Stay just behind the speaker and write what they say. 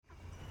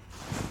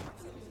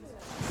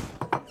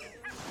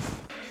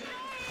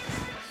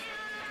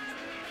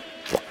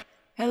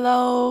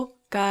Hello,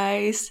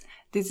 guys.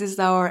 This is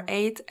our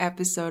 8th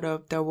episode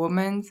of The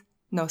Woman.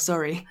 No,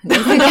 sorry. No,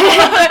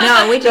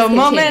 we just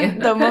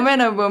The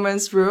Moment of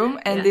Woman's Room.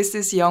 And this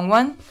is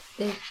Youngwon.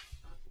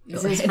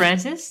 This is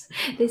Francis.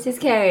 This is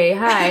Carrie.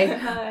 Hi.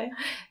 Hi.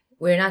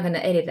 We're not going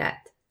to edit that.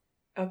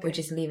 Okay. We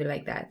just leave it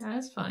like that.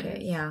 That's fine. Okay,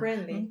 yeah.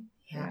 Friendly.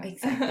 Yeah,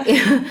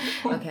 exactly.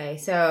 Okay,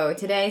 so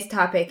today's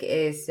topic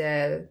is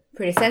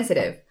pretty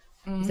sensitive.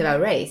 It's about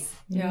race.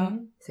 Yeah.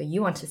 So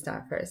you want to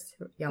start first,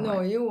 Youngwon?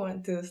 No, you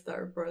want to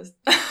start first.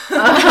 So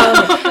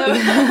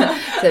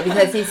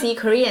because you see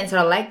Koreans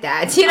are like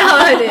that,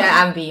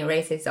 I'm being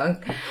racist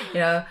on,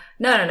 No,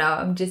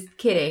 I'm just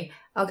kidding.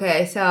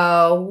 Okay,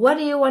 so what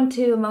do you want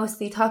to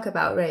mostly talk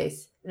about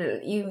race?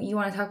 You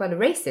want to talk about the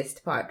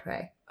racist part,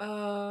 right?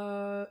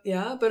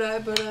 Yeah, but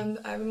I've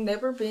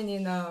never been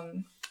in a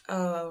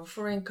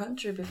foreign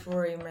country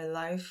before in my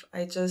life.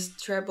 I just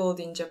traveled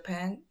in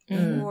Japan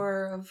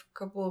for a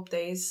couple of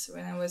days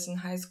when I was in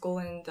high school,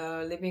 and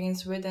living in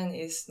Sweden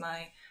is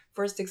my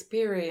first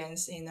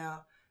experience in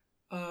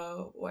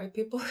white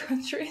people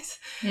countries.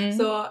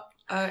 So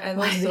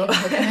and also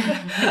I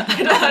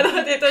didn't know how to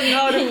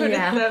put it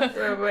that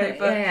way,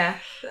 but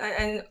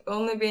I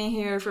only been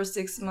here for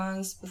 6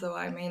 months, so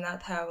I may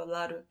not have a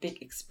lot of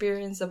big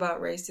experience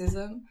about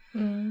racism.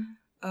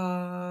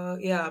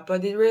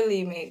 But it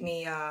really made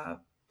me a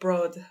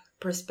broad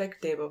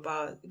perspective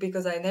about,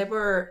 because I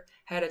never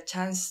had a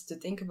chance to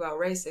think about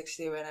race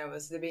actually when I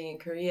was living in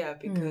Korea,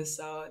 because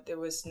there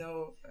was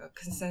no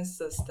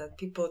consensus that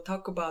people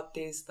talk about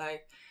this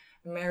like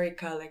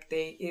America, like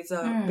it's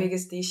a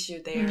biggest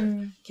issue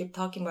there. Keep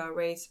talking about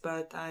race,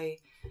 but I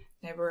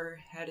never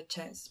had a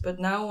chance. But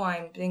now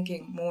I'm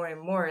thinking more and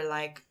more,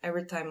 like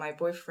every time my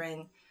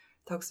boyfriend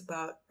talks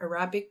about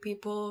Arabic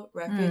people,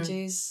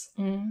 refugees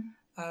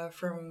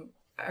from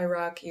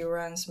Iraq,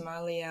 Iran,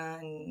 Somalia,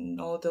 and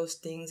all those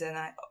things, and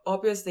I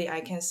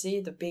can see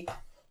the big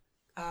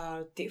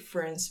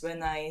difference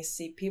when I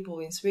see people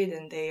in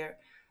Sweden. They are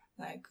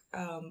like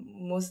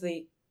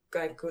mostly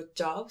like good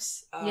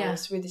jobs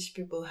Swedish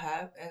people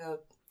have, and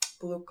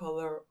blue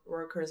collar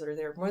workers are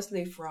there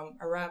mostly from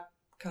Arab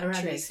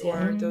countries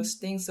or those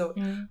things. So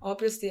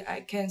obviously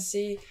I can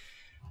see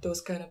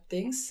those kind of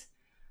things.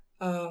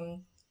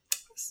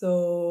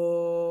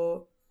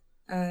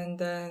 And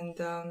then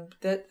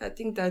that I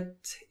think that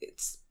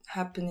it's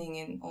happening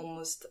in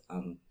almost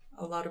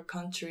a lot of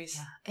countries.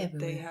 That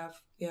they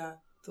have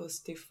those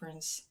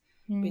difference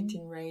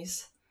between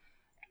race.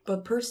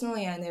 But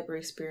personally, I never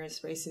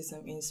experienced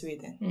racism in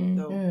Sweden.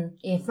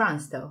 In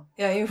France, though.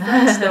 Yeah, in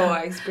France, though,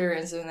 I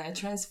experienced when I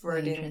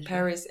transferred in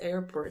Paris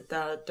airport.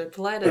 The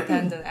flight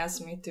attendant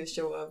asked me to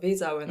show a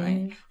visa when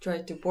I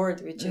tried to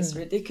board, which is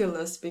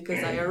ridiculous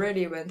because I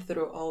already went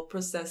through all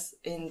process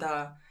in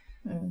the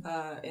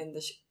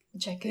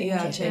check-in.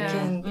 Yeah,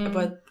 check-in.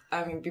 But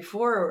I mean,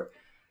 before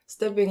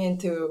stepping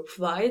into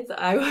flight,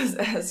 I was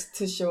asked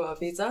to show a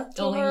visa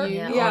to her.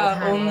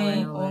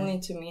 Only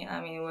to me. I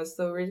mean, it was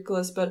so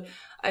ridiculous. But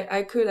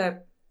I could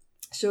have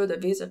showed a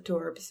visa to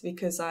her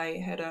because I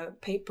had a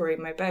paper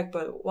in my bag.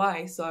 But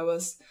why? So I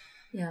was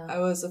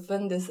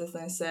offended, and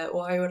I said,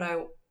 why would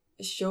I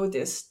show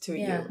this to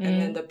you?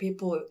 And then the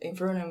people in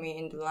front of me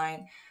in the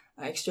line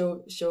like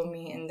show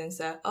me and then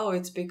said, oh,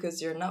 it's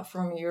because you're not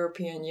from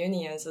European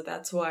Union, so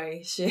that's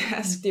why she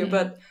asked you.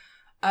 But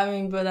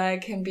I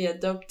can be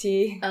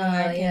adoptee and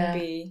I can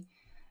be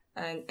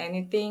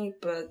anything,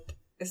 but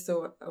it's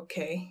still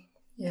okay.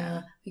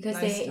 Yeah, because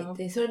nice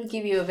they sort of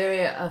give you a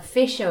very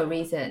official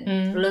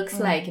reason. Looks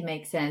like it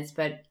makes sense,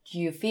 but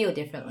you feel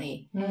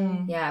differently.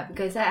 Yeah,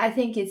 because I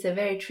think it's a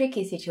very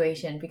tricky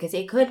situation, because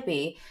it could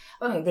be,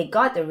 they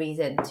got the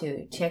reason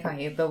to check on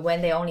you, but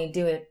when they only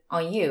do it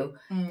on you,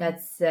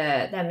 that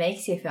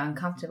makes you feel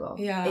uncomfortable.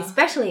 Yeah,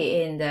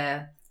 especially in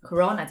the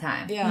Corona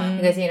time. Yeah,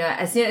 because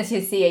as soon as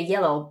you see a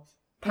yellow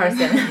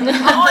person,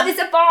 oh, there's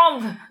a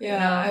bomb.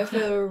 Yeah, I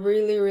feel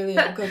really, really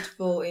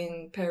uncomfortable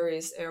in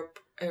Paris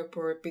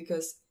airport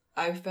because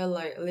I felt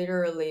like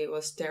literally it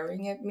was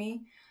staring at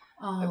me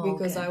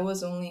because I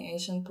was only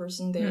Asian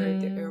person there at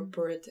the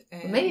airport.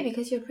 And maybe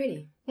because you're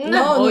pretty.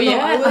 No,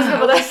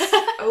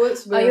 I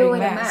was wearing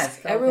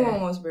mask. Okay.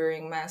 Everyone was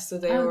wearing masks, so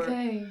they were.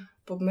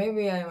 But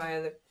maybe I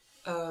might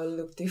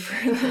look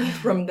differently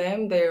from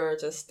them. They were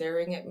just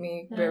staring at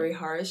me very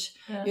harsh.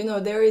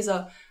 There is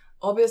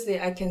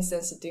obviously I can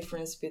sense the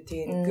difference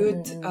between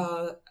good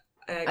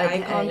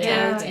eye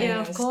contact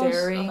and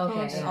staring.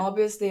 And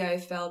obviously I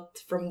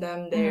felt from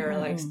them they're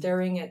like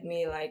staring at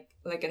me like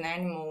an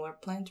animal or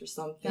plant or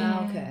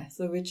something.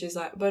 So which is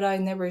but I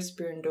never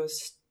experienced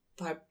those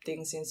type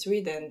things in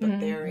Sweden, but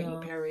they're in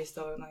Paris,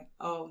 so I'm like,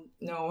 oh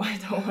no, I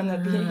don't want to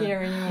be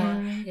here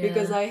anymore.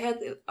 Because I had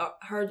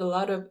heard a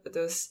lot of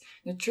those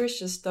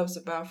nutritious stuffs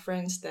about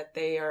friends that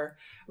they are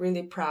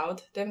really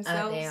proud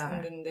themselves,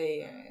 and then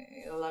they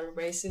a lot of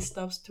racist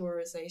stuffs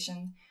towards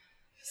Asian.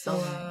 So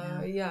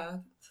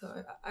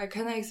so I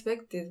kind of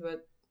expected,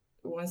 but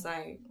once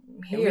I'm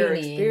here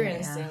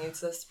experiencing,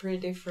 it's just pretty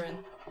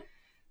different.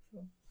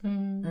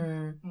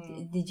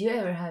 Did you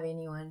ever have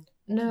anyone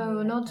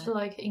No, not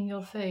like in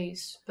your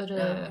face, but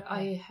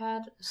I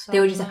had some... They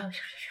were just like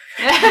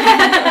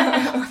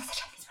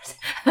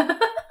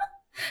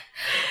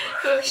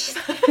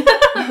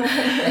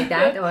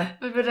that, or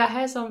but I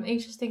had some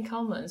interesting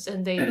comments,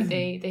 and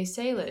they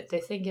say it. They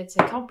think it's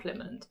a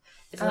compliment.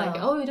 It's like,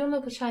 oh, you don't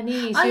look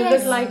Chinese. You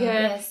look like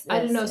I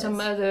don't know, some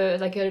other,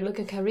 like you look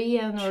a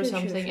Korean or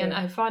something. True. And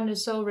I find it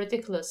so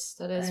ridiculous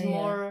that it's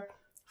more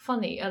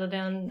funny other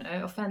than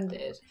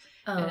offended.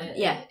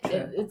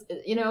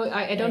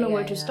 I don't know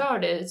where to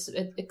start.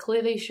 It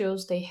clearly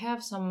shows they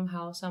have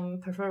somehow some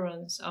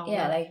preference on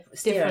like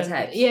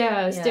stereotypes.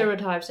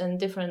 Stereotypes and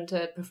different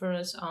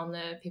preference on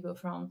people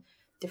from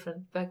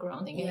different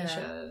background in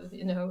Asia.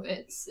 You know,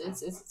 it's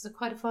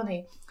quite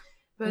funny,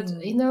 but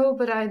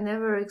but I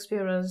never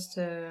experienced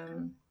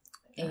in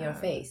your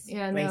face.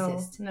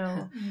 Racist.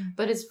 No.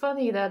 But it's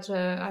funny that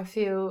I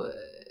feel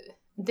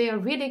they are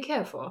really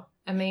careful.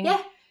 I mean.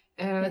 Yeah.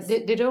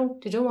 They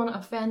don't want to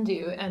offend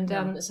you, and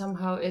then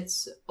somehow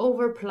it's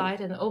over polite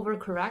and over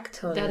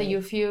correct that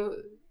you feel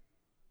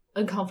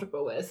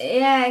uncomfortable with.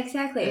 Yeah,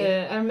 exactly.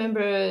 I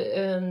remember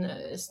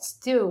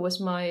Still was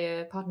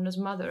my partner's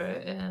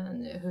mother,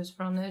 who's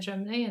from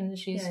Germany, and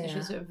she's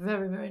a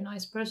very, very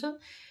nice person.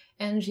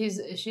 And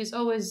she's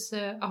always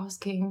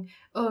asking,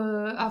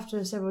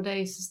 after several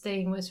days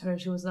staying with her,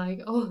 she was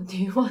like, oh, do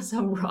you want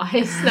some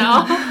rice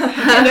now?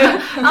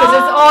 Because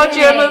it's all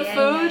German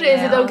food.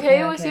 Is it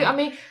okay with you? I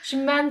mean, she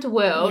meant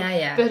well.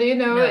 But,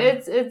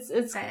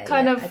 it's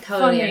kind of I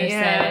totally funny.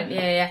 Understand.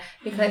 Yeah.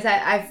 Because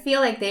I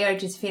feel like they are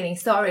just feeling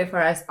sorry for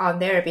us on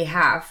their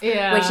behalf,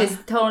 which is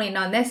totally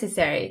not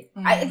necessary.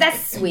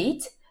 That's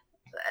sweet.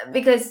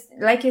 Because,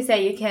 like you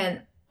say, you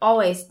can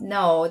always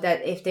know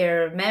that if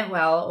they're meant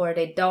well or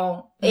they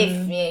don't,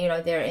 if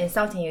they're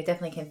insulting you,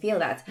 definitely can feel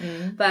that.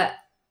 But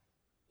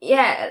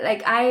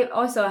like I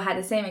also had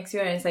the same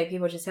experience. Like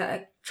people just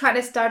try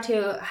to start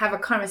to have a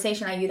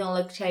conversation like you don't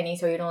look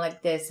Chinese or you don't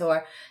like this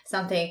or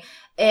something,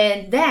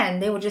 and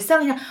then they would just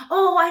tell me,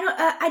 oh,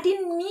 I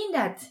didn't mean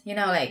that,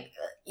 like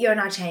you're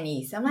not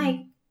Chinese. I'm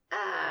like,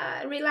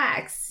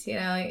 relax,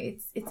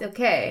 it's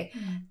okay.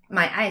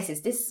 My eyes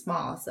is this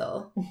small,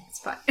 so it's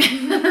fine.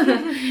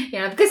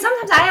 Because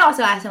sometimes I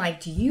also ask them,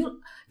 like, do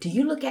you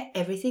look at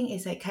everything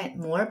is like kind of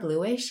more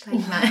bluish, like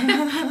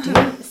do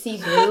you see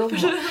blue more?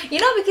 Because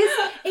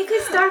it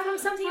could start from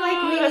something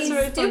like really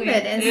stupid funny.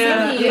 And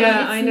silly.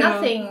 It's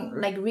nothing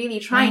like really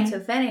trying to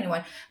offend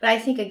anyone. But I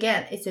think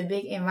again, it's a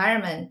big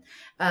environment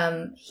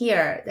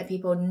here that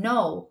people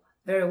know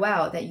very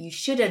well that you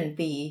shouldn't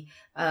be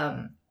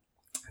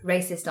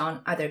racist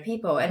on other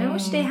people, and I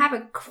wish they have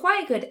a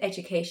quite good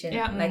education,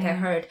 like I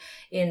heard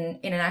in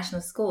international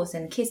schools,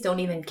 and kids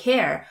don't even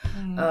care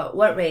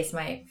what race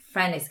my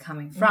friend is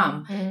coming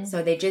from,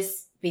 so they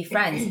just be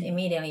friends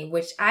immediately,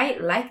 which I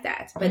like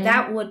that. But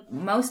that would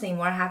mostly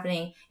more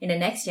happening in the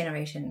next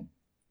generation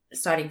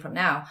starting from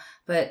now.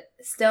 But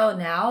still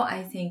now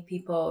I think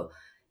people,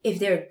 if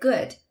they're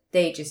good,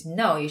 they just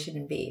know you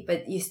shouldn't be,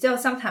 but you still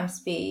sometimes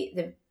be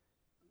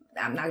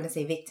I'm not going to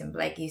say victim, but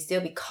like you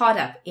still be caught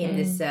up in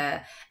this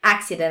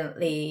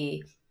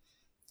accidentally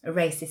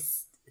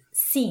racist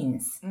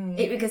scenes.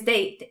 Because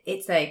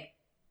it's like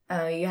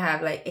you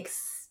have like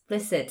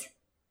explicit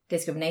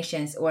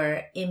discriminations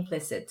or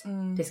implicit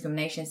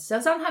discriminations.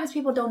 So sometimes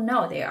people don't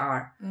know they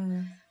are.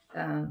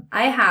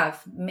 I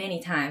have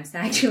many times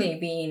actually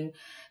been,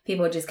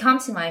 people just come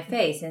to my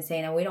face and say,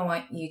 no, we don't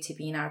want you to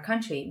be in our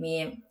country.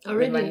 Me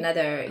with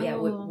another,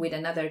 with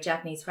another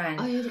Japanese friend.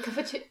 Oh, in the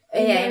cafe.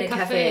 In a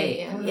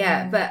cafe.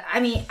 Yeah, but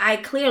I mean, I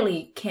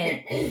clearly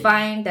can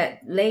find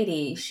that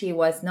lady. She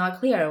was not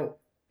clear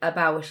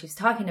about what she's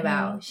talking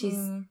about.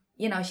 She's,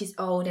 she's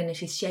old and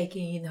she's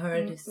shaking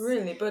her.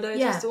 Really? But I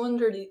just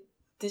wondered,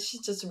 did she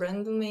just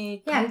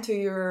randomly come to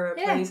your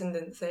place and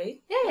then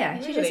say? Yeah.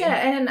 Really? She just said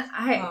it. And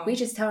then we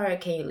just tell her,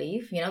 can you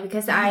leave?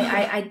 Because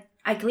I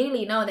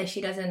clearly know that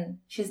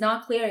she's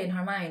not clear in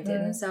her mind.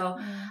 And so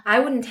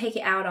I wouldn't take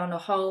it out on the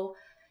whole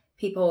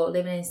people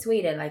living in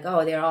Sweden, like,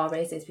 oh, they're all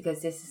racist,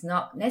 because this is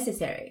not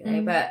necessary.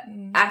 Right? But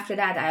after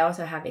that, I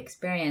also have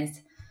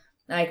experienced,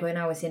 like when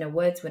I was in the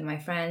woods with my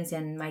friends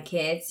and my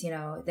kids,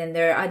 then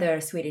there are other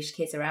Swedish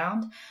kids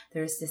around.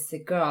 There's this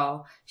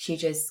girl, she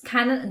just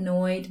kind of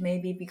annoyed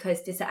maybe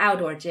because it's an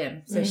outdoor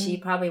gym. So she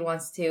probably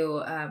wants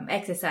to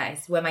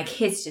exercise when my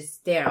kids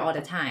just there all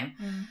the time.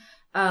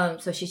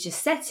 So she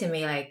just said to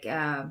me, like,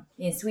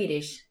 in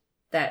Swedish,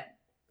 that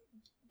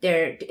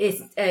there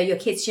is, your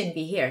kids shouldn't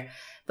be here.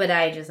 But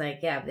I just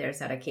like,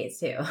 there's other kids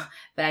too.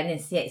 But I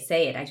didn't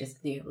say it. I just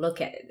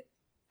look at it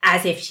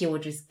as if she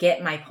would just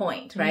get my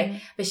point,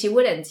 right? But she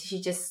wouldn't.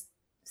 She just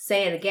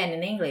say it again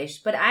in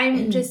English. But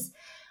I'm just,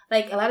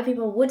 like, a lot of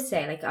people would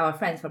say, like our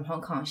friends from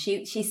Hong Kong,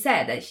 she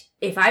said that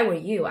if I were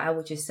you, I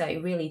would just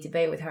really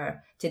debate with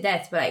her to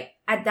death. But like,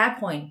 at that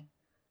point,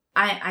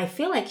 I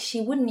feel like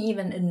she wouldn't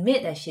even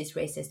admit that she's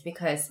racist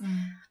because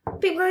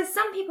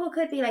some people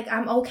could be like,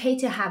 I'm okay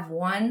to have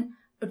one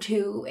or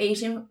two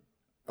Asian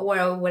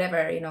or whatever,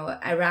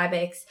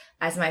 Arabics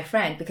as my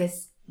friend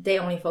because they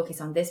only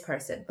focus on this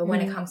person. But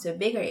when it comes to a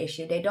bigger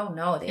issue, they don't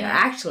know they are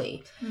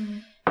actually.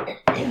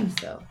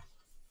 So.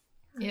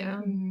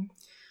 Yeah.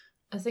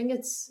 I think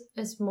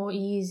it's more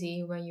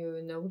easy when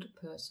you know the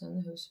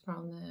person who's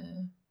from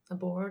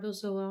abroad or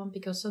so on,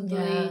 because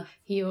suddenly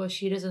he or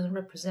she doesn't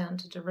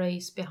represent the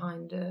race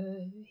behind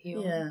he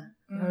or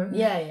her.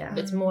 Yeah.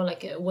 It's more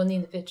like one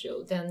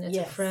individual, then it's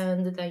a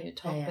friend, then you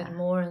talk a bit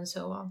more and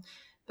so on.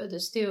 But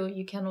still,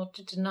 you cannot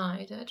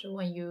deny that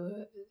when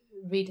you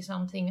read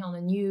something on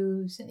the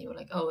news and you're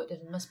like, oh, it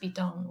must be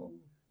done.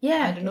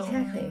 I don't know.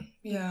 Exactly.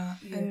 Yeah,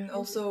 and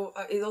also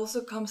it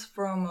also comes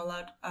from a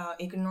lot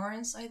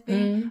ignorance. I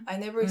think I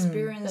never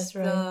experienced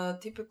the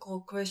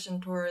typical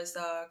question towards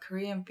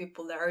Korean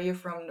people that, are you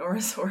from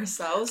North or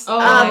South?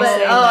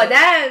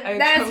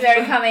 That's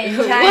very common in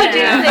China. What do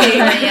you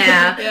think?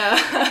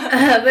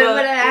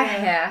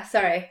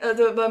 Sorry.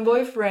 My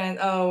boyfriend,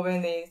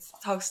 when he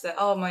talks that,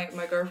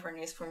 my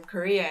girlfriend is from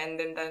Korea, and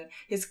then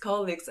his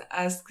colleagues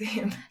ask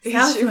him,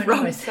 is she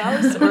from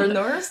South or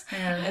North?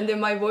 And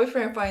then my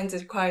boyfriend finds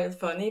it quite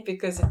funny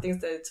because he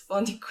thinks that it's a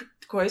funny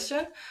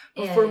question.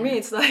 But for me,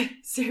 it's like,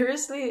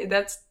 seriously,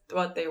 that's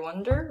what they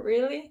wonder,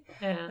 really?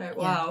 Like,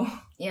 wow.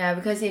 Yeah,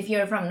 because if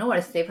you're from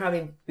North, they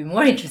probably be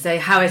more interested,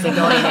 how is it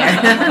going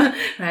there?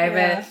 Right?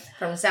 But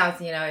from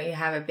South, you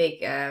have a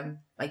big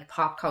like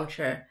pop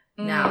culture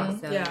now,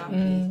 so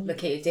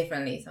look at you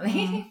differently.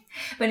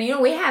 But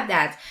we have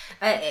that.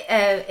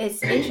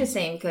 It's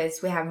interesting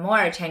because we have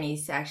more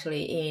Chinese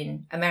actually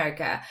in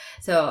America.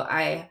 So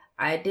I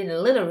did a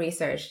little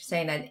research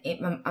saying that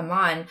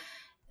among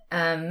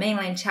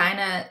mainland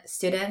China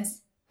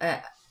students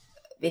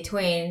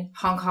between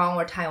Hong Kong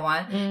or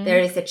Taiwan, there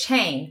is a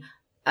chain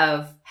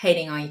of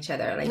hating on each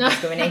other, like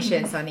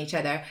discriminations on each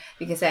other,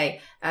 because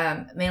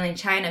mainland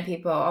China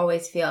people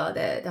always feel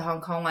that the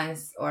Hong Kong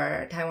ones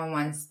or Taiwan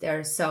ones,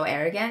 they're so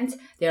arrogant.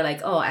 They're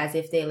like, oh, as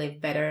if they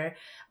live better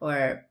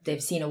or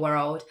they've seen the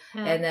world.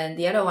 And then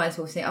the other ones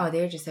will say, oh,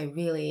 they're just like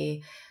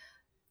really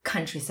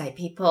countryside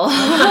people.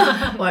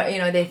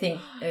 Or, they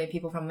think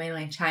people from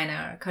mainland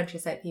China are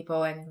countryside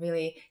people and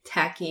really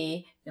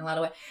tacky in a lot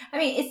of ways. I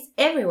mean, it's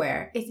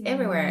everywhere. It's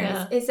everywhere.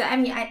 Yeah. It's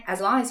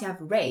as long as you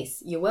have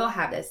race, you will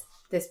have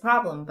this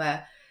problem,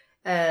 but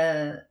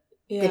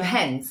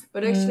depends.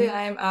 But actually,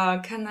 I'm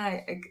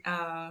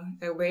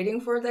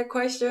waiting for that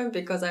question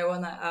because I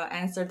wanna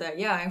answer that.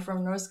 Yeah, I'm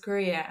from North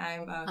Korea.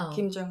 I'm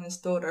Kim Jong Un's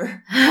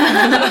daughter.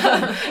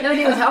 No,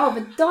 they was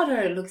but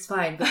daughter looks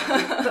fine.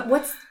 But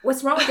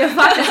what's wrong with your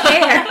father's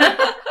hair?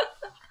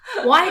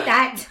 Why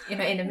that?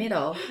 In the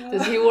middle.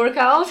 Does he work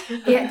out?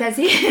 Yeah, does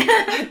he?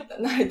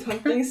 No, I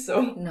don't think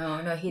so.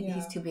 No,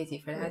 he's too busy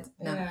for that.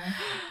 No.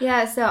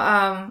 Yeah. So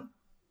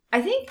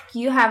I think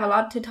you have a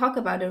lot to talk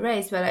about the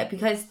race, but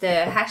because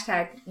the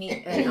hashtag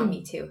not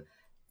me too,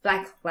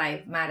 Black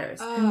Lives Matters,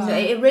 so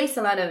it raised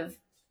a lot of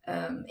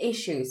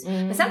issues.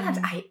 But sometimes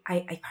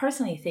I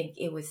personally think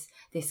it was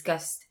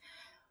discussed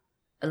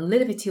a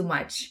little bit too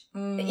much,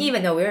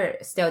 even though we're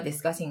still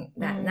discussing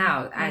that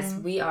now, as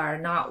we are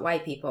not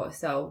white people,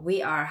 so we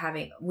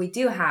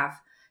do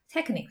have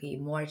technically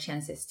more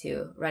chances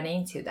to run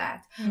into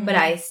that. But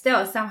I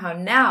still somehow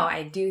now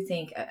I do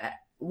think.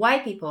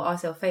 White people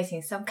also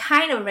facing some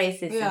kind of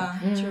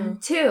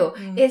racism too.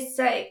 It's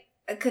like,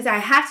 because I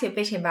have to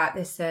bitch about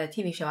this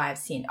TV show I've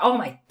seen. Oh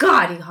my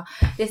god!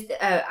 This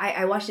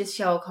I watched this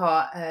show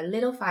called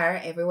Little Fire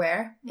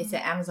Everywhere. It's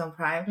an Amazon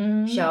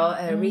Prime show.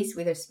 Reese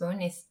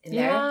Witherspoon is in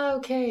there. Yeah,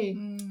 okay.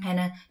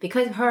 And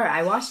because of her,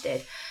 I watched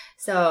it.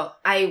 So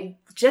I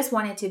just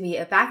wanted to be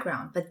a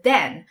background, but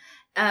then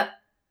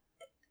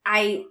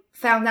I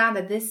found out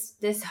that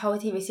this whole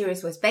TV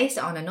series was based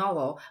on a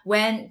novel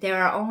when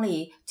there are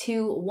only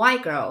 2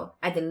 white girls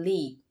at the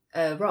lead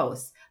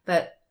roles.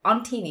 But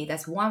on TV,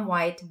 that's 1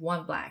 white,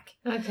 1 black.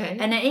 Okay.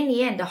 And then in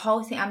the end, the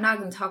whole thing, I'm not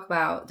going to talk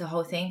about the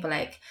whole thing, but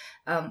like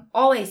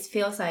always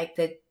feels like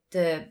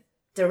the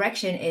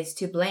direction is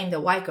to blame the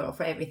white girl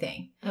for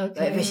everything.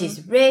 Okay. But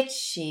she's rich,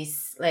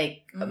 she's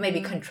like maybe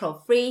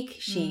control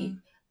freak,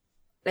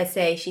 let's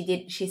say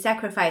she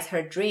sacrificed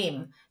her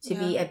dream to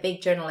be a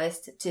big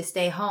journalist, to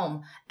stay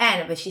home,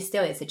 but she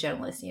still is a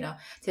journalist,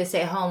 to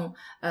stay home,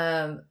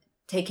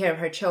 take care of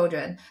her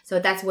children. So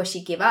that's what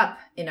she gave up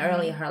in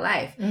early in her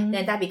life. Then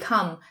that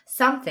become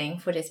something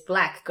for this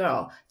black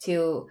girl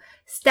to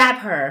stab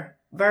her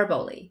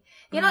verbally.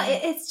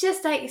 It's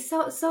just like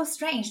so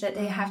strange that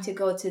they have to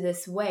go to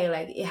this way.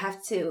 Like you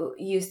have to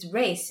use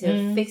race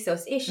to fix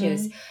those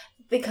issues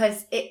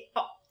because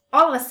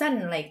all of a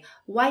sudden, like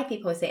white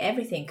people say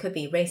everything could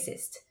be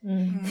racist.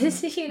 It's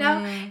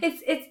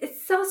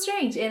so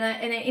strange.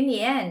 And in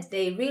the end,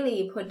 they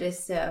really put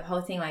this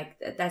whole thing like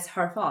that's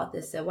her fault.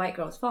 This white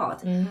girl's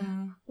fault,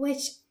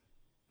 which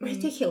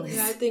ridiculous.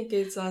 Yeah, I think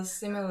it's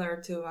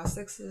similar to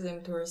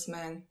sexism towards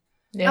men.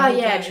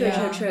 Yeah.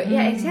 True.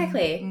 Yeah,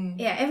 exactly.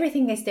 Yeah,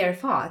 everything is their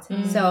fault.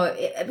 So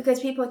because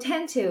people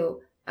tend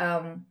to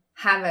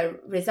have a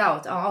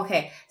result. Oh,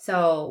 okay.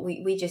 So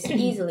we just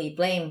easily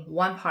blame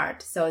one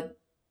part. So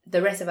the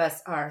rest of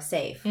us are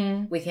safe.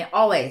 We can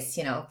always,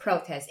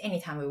 protest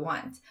anytime we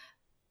want.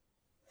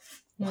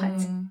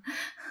 What?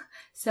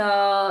 So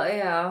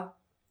yeah.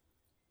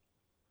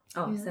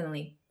 Oh,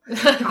 suddenly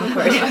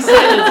awkward.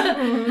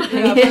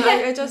 Yeah, but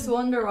I just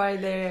wonder why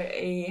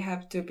they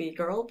have to be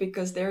girl,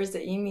 because there is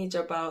the image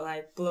about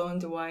like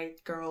blonde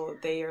white girl.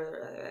 They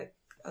are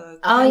Oh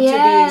tend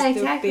yeah, to be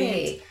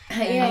exactly.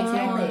 stupid. Yeah,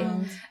 exactly.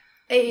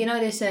 And,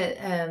 There's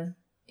a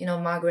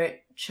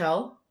Margaret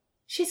Cho.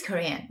 She's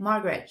Korean.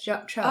 Margaret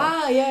Cho.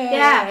 Ah,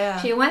 yeah.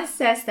 She once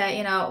says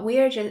that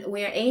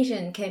we're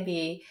Asian can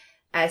be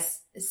as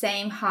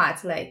same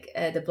hot like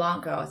the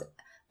blonde girls,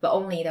 but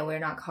only that we're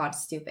not called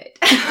stupid.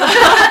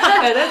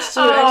 Yeah, that's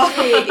true.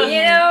 Actually,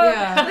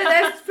 but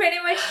that's pretty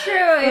much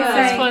true.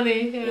 That's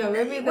funny. Yeah,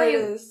 maybe that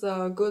is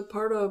a good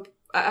part of.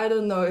 I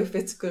don't know if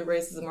it's good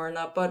racism or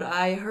not, but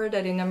I heard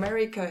that in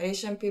America,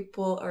 Asian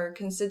people are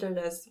considered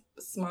as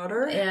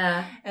smarter.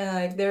 Yeah, and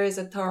like there is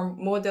a term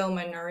model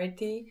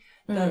minority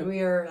that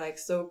we are like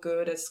so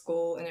good at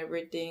school and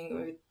everything.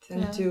 We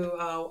tend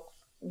to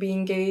be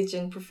engaged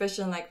in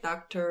profession like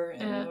doctor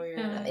and lawyer.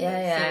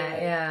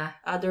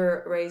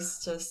 Other race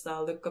just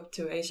look up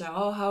to Asia.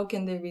 Oh, how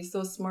can they be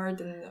so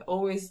smart and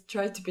always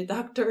try to be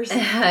doctors?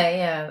 But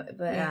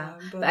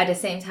at the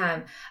same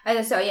time,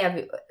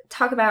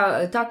 talk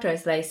about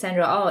doctors like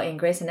Sandra Oh in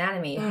Grey's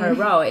Anatomy. Her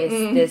role is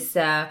this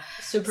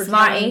super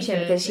smart talented, Asian,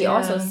 because she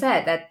also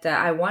said that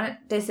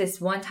this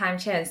is one-time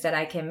chance that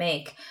I can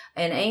make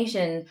an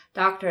Asian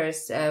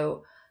doctor's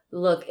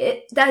look,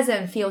 it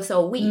doesn't feel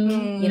so weak.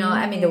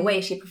 The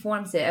way she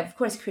performs it. Of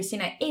course,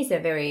 Christina is a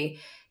very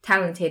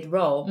talented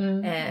role,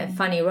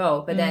 funny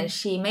role, but then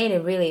she made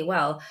it really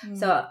well.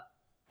 So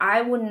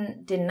I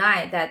wouldn't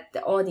deny that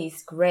all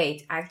these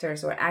great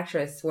actors or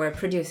actresses or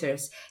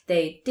producers,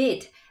 they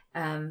did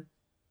kind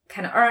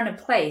of earn a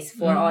place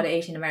for all the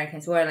Asian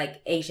Americans, or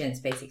like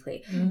Asians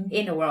basically,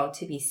 in the world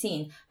to be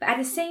seen. But at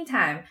the same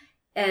time,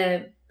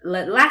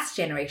 last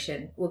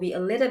generation will be a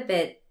little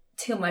bit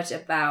too much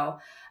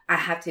about, I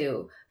have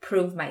to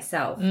prove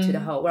myself to the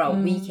whole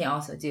world. We can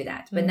also do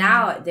that. But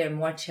now they're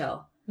more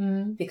chill.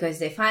 Because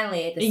they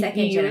finally, the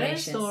second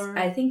generation,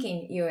 I think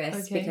in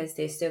US, because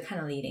they're still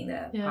kind of leading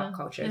the pop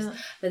cultures.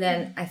 But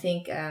then I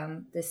think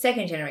the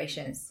second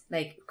generations,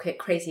 like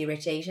Crazy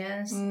Rich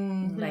Asians,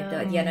 like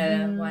the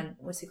other one,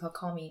 what's it called?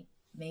 Call Me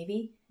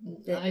Maybe?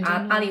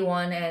 Ali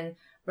Won and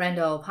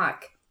Randall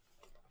Park.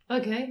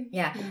 Okay.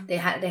 Yeah, they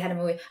had a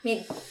movie. I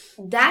mean,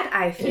 that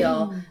I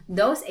feel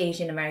those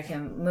Asian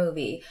American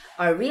movie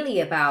are really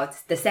about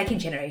the second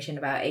generation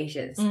about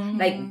Asians.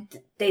 Like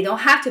they don't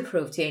have to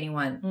prove to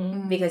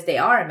anyone because they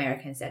are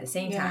Americans at the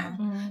same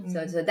time.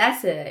 So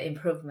that's an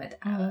improvement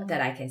that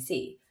I can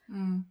see.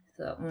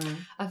 So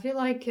I feel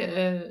like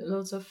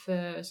lots of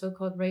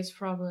so-called race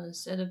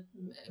problems.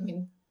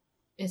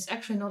 It's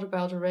actually not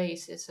about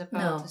race. It's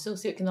about the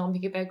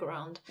socioeconomic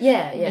background.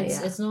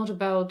 It's not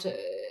about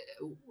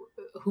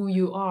who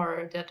you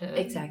are, that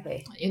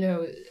exactly,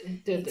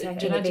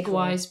 genetic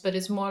wise, but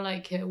it's more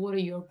like what are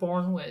you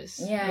born with.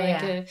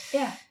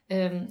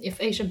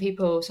 If Asian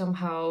people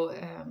somehow,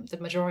 the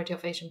majority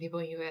of Asian people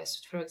in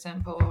US, for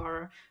example,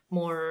 are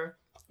more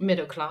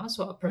middle class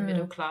or upper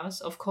middle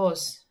class, of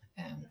course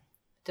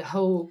the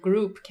whole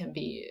group can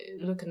be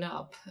looking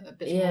up a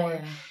bit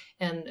more.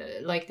 And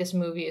like this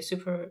movie is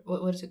super,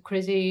 what is it,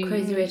 Crazy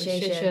Rich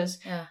Asians.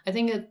 I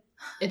think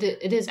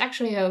it is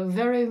actually a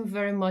very,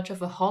 very much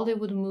of a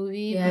Hollywood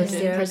movie, but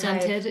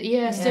presented,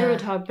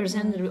 stereotype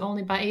presented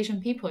only by Asian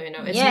people.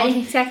 It's not,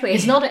 exactly.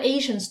 It's not an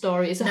Asian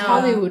story; it's a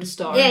Hollywood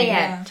story.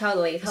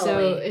 Totally. So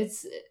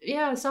it's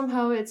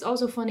somehow it's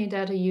also funny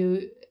that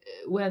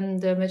when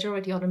the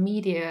majority of the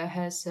media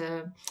has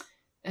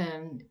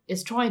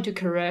is trying to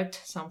correct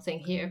something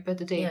here, but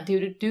they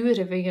do it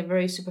in a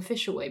very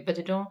superficial way, but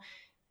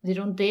they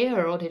don't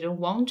dare or they don't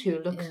want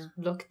to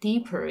look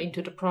deeper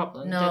into the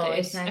problem. That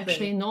it's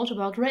actually not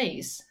about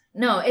race.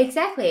 No,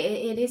 exactly.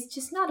 It is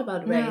just not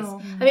about race.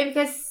 No. I mean,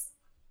 because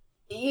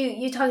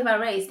you talk about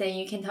race, then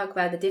you can talk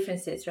about the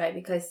differences, right?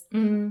 Because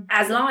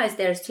as long as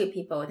there's two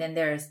people, then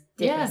there's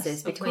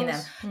differences between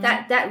them.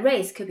 That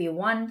race could be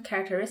one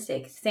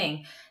characteristic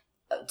thing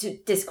to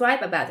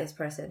describe about this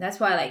person.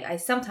 That's why, like, I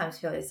sometimes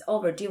feel it's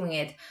overdoing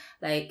it.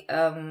 Like,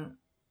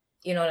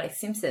 like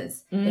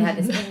Simpsons, they had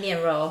this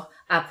Indian role,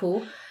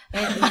 Apu,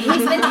 and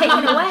he's been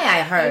taken away,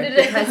 I heard,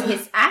 because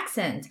his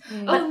accent.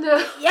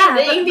 The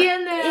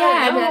Indian,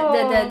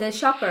 the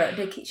shopper,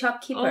 the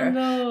shopkeeper. Oh,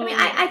 no. I mean,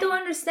 I don't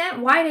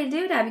understand why they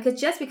do that, because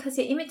just because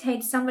he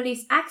imitates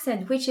somebody's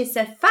accent, which is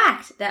a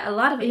fact that a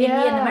lot of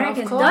Indian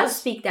Americans does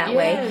speak that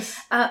way,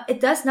 it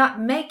does not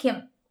make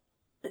him.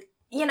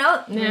 I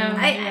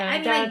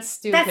mean,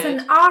 that's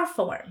an art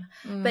form.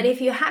 But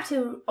if you have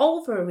to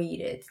overread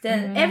it,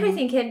 then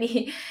everything can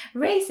be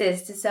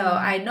racist. So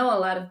I know a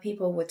lot of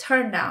people would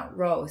turn down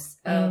roles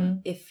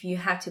if you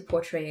have to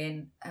portray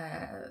an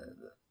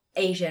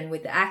Asian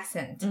with the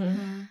accent.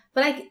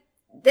 But like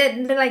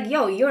they're like,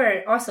 yo,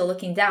 you're also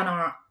looking down on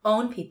our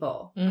own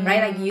people,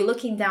 right? Like you're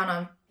looking down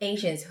on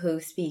Asians who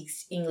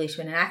speaks English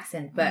with an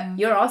accent, but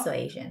you're also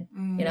Asian.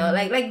 You know,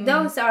 like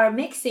those are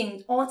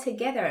mixing all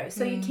together.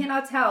 So you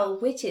cannot tell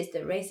which is the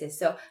racist.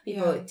 So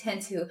people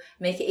tend to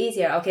make it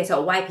easier. Okay,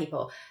 so white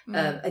people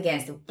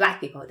against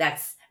black people,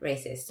 that's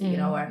racist, you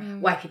know, or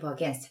white people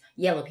against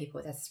yellow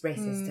people, that's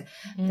racist.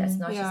 That's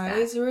not just that.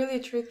 It's really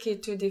tricky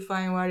to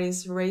define what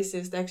is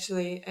racist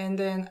actually. And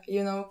then,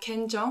 you know,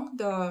 Ken Jeong,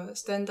 the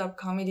stand-up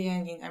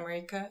comedian in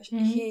America,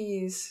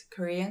 he is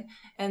Korean,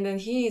 and then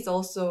he is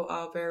also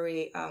a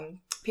very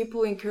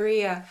people in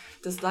Korea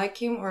dislike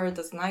him or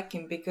doesn't like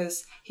him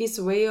because his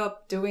way of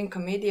doing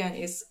comedian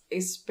is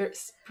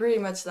pretty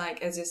much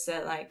like, as you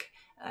said, like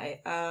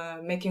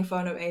making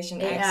fun of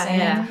Asian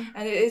accent,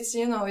 and it's,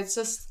 you know, it's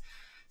just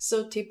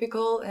so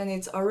typical, and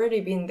it's already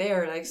been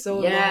there like so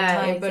long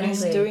time, but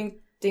he's doing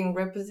thing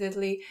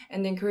repeatedly,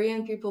 and then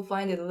Korean people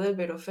find it a little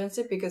bit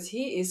offensive because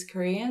he is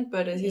Korean,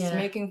 but he's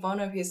making fun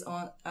of his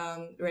own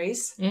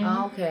race.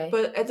 Okay.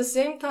 But at the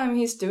same time,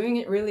 he's doing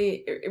it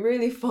really,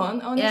 really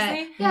fun,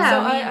 honestly. So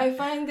I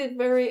find it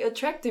very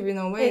attractive in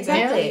a way.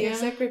 Exactly. That he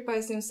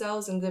sacrificed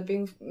himself and they're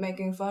being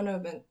making fun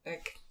of and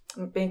like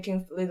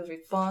making a little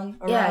bit fun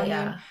around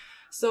him.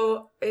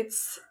 So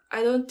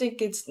I don't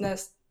think it's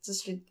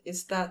necessarily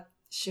that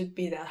should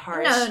be that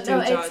harsh to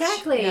judge.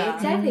 Exactly.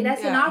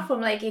 That's an art form.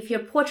 Like if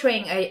you're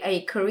portraying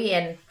a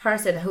Korean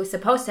person who's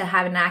supposed to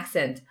have an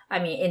accent, I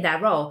mean, in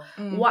that role,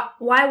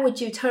 why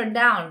would you turn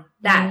down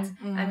that?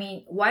 I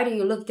mean, why do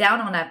you look down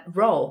on that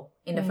role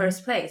in the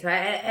first place, right?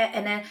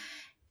 And then,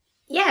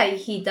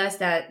 he does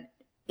that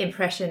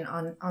impression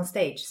on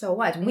stage. So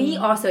what? We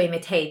also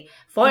imitate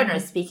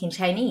foreigners speaking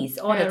Chinese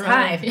all the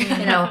time.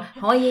 You know,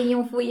 you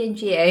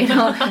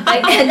know,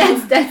 like,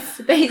 and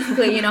that's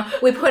basically, you know,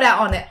 we put out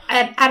on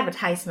an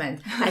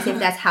advertisement as if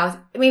that's how.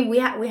 I mean, we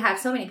have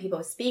so many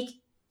people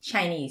speak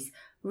Chinese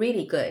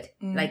really good,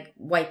 like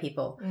white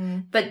people,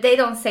 but they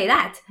don't say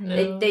that.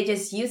 They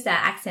just use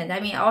that accent. I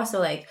mean, also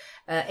like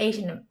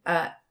Asian.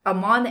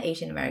 Among the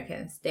Asian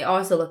Americans, they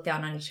also look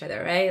down on each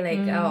other, right? Like,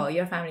 oh,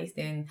 your family's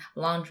doing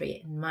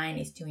laundry and mine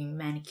is doing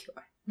manicure.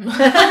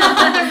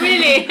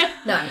 Really?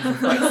 No, I mean,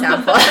 for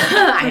example,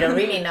 I don't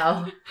really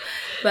know.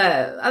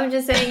 But I'm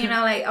just saying, you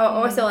know, like,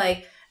 also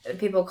like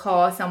people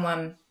call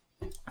someone,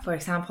 for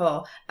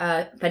example,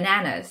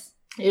 bananas.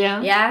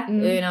 Yeah.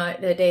 You know,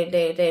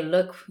 they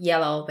look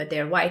yellow, but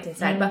they're white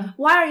inside. But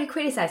why are you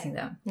criticizing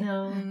them?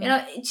 No. You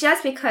know,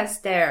 just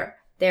because they're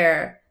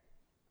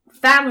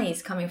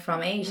families coming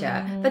from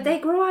Asia, but they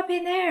grew up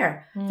in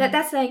there.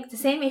 That's like the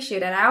same issue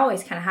that I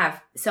always kind of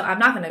have. So I'm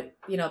not going to,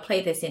 you know,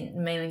 play this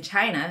in mainland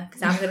China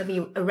because I'm going to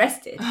be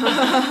arrested.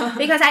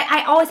 Because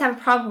I always have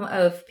a problem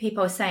of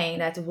people saying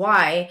that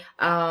why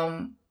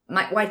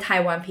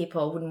Taiwan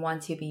people wouldn't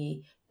want to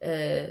be,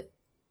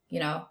 you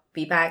know,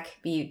 be back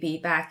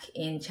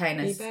in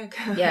China's,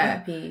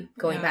 be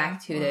going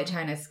back to the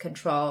China's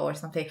control or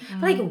something.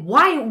 But like,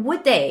 why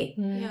would they?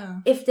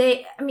 If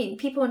they, I mean,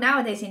 people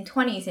nowadays in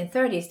 20s and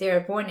 30s, they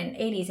were born in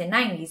 80s and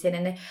 90s,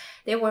 and then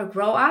they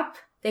grow up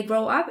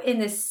in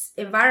this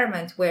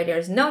environment where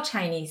there's no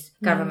Chinese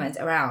government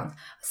around.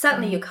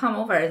 Suddenly you come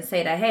over and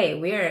say that, hey,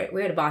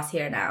 we're the boss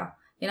here now.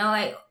 You know,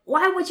 like,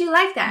 why would you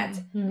like that?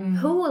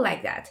 Who would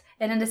like that?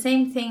 And then the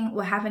same thing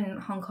will happen in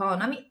Hong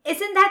Kong. I mean,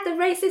 isn't that the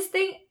racist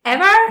thing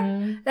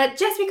ever? That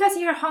just because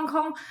you're Hong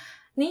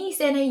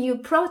Kongese and then you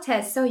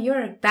protest, so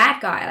you're a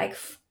bad guy. Like,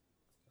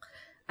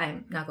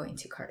 I'm not going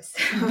to curse.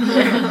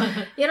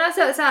 You know,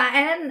 so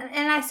and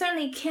I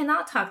certainly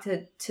cannot talk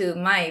to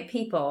my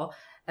people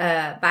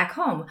back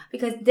home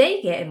because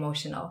they get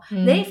emotional.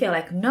 They feel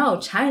like, no,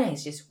 China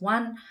is just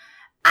one.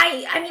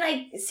 I mean,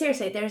 like,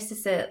 seriously, there's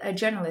this a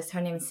journalist,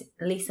 her name is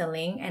Lisa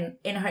Ling, and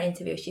in her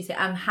interview, she said,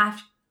 I'm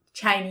half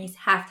Chinese,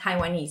 half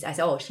Taiwanese. I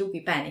said, oh, she'll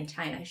be banned in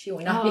China. She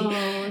will not be,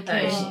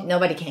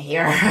 nobody can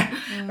hear her,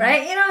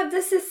 right? You know,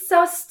 this is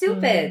so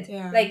stupid.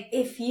 Like,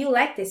 if you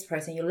like this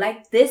person, you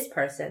like this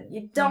person,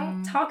 you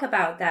don't talk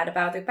about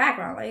the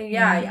background. Like,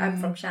 I'm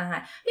from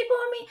Shanghai. People,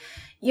 I mean,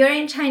 you're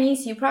in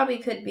Chinese, you probably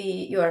could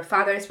be, your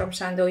father is from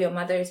Shandong, your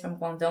mother is from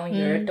Guangdong,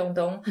 you're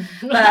Dongdong.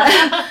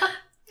 But,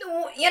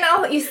 you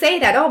know, you say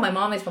that, oh, my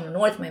mom is from the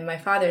north, my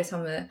father is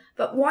from the...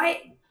 But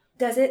why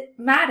does it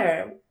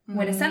matter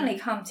when it suddenly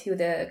comes to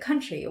the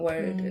country or,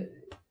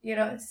 you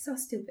know, it's so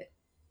stupid.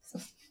 So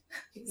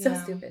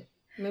stupid.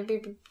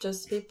 Maybe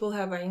just people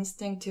have an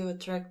instinct to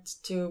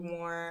attract to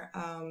more,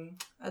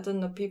 I don't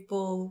know,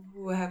 people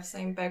who have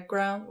same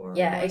background or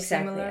more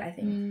similar. I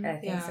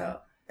think so.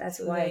 That's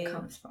why it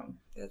comes from.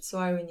 That's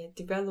why we need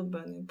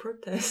development and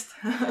protest.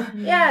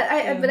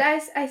 But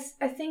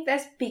I think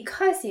that's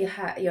because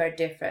you're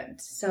different.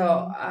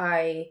 So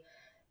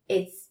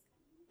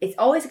it's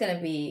always going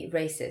to be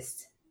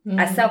racist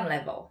at some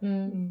level,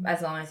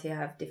 as long as you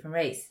have different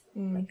race.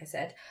 Like I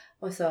said,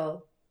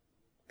 also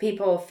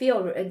people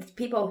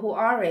who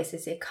are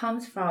racist, it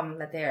comes from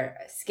that they're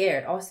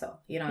scared. Also,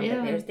 you know,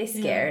 they're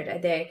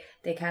scared.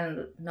 They kind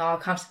of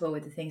not comfortable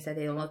with the things that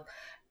they don't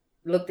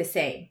look the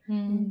same.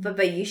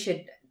 But you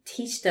should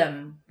teach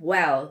them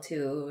well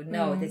to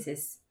know this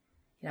is,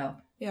 you know,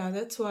 Yeah,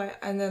 that's why.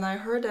 And then I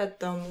heard that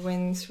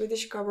when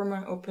Swedish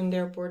government opened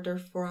their border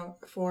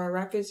for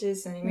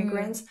refugees and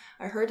immigrants,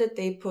 I heard that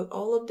they put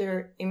all of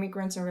their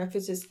immigrants and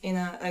refugees in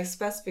a like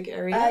specific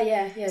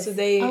area. Yes. So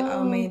they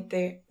made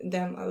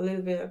them a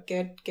little bit of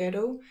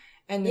ghetto,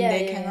 and then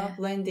they cannot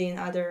blend in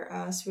other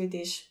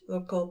Swedish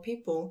local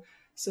people.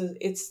 So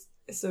it's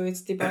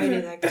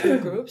divided like two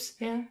groups.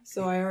 Yeah.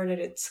 So I heard that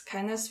it's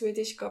kind of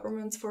Swedish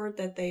government's fault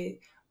that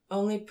they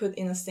only put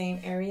in the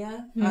same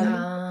area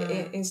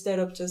instead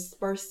of just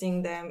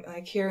bursting them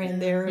like here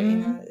and there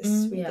in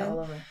Sweden. Yeah,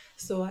 all over.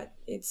 So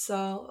it's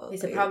a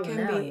problem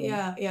now.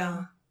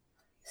 Yeah.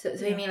 So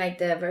you mean like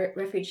the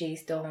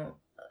refugees don't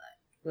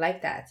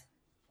like that?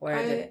 Or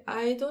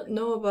I don't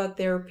know about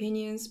their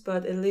opinions,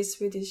 but at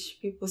least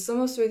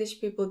some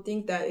Swedish people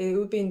think that it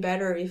would be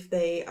better if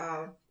they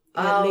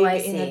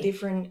live in a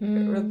different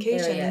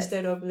location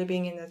instead of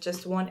living in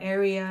just one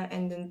area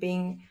and then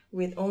being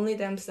with only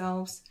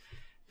themselves.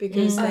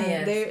 Because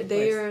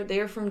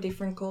they're from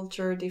different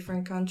culture,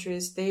 different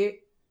countries.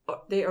 They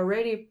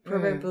already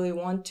probably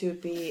want to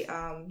be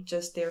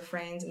just their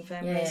friends and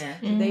families.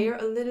 Yeah. They are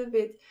a little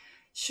bit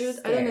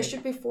should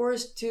be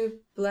forced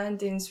to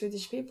blend in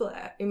Swedish people.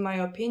 In my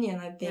opinion,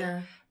 I think,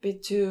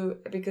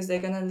 because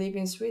they're gonna live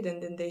in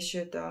Sweden, then they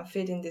should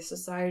fit in the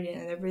society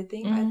and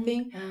everything. I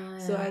think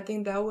so. I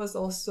think that was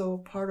also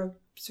part of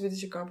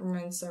Swedish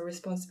government's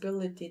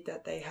responsibility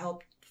that they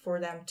helped for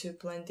them to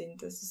blend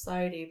into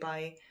society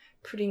by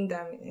putting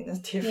them in a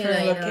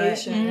different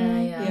location.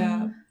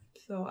 Yeah.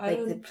 So I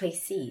like the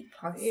place seed.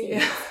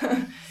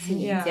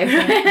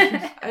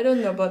 I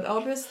don't know, but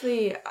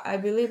obviously I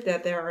believe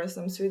that there are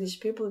some Swedish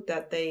people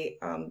that they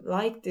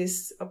like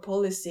this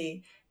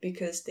policy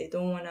because they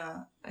don't want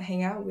to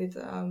hang out with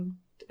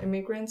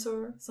immigrants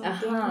or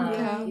something. I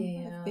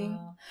think.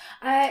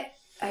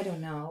 I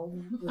don't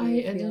know. I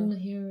didn't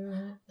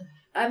hear.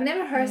 I've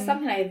never heard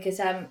something like it because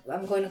I'm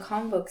going to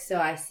comic books, so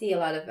I see a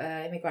lot of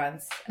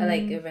immigrants,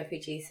 like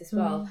refugees as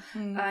well.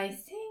 I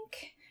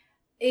think,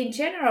 in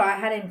general, I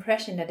had an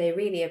impression that they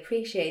really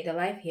appreciate the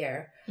life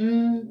here.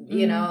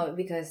 You know,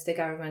 because the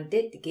government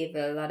did give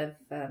them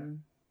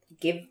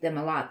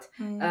a lot.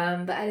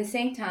 But at the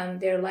same time,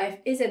 their life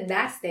isn't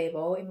that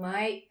stable, in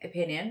my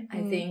opinion.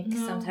 I think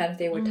sometimes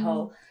they were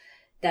told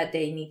that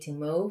they need to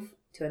move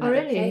to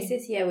another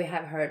places. Yeah, we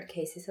have heard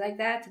cases like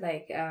that.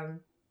 Like,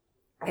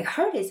 I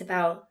heard it's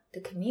about the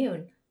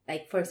commune.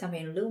 Like, for example,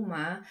 in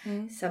Luma,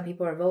 some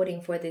people are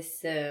voting for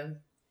this.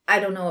 I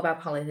don't know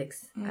about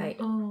politics.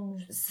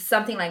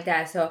 Something like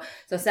that. So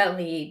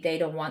suddenly they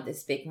don't want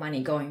this big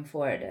money going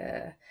for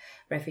the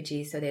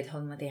refugees. So they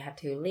told them they have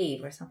to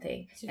leave or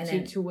something.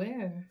 To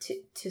where?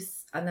 To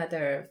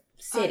another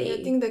city.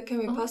 I think that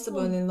can be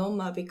possible in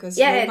Loma because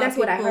Loma that's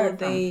people, what I heard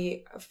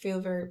they feel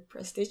very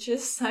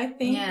prestigious, I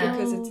think,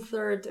 because it's the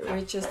third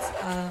richest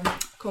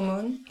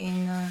commune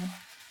in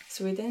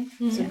Sweden.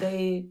 So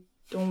they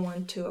don't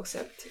want to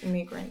accept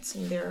immigrants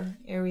in their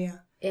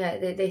area. Yeah,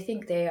 they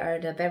think they are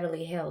the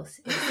Beverly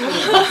Hills.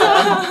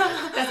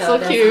 That's so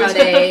cute.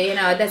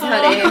 That's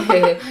how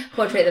they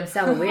portray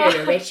themselves. We're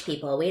the rich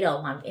people. We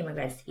don't want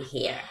immigrants to be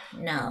here.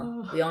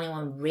 No, we only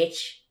want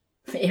rich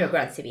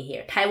immigrants to be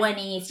here.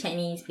 Taiwanese,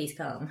 Chinese, please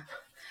come.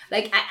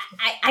 Like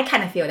I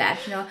kind of feel that.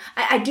 You know,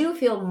 I do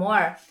feel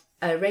more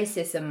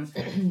racism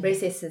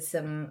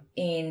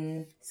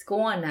in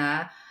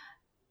Skåne.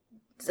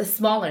 The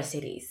smaller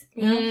cities,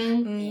 but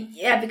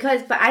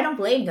I don't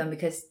blame them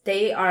because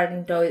they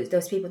are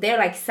those people. They're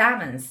like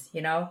salmons,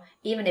 you know.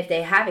 Even if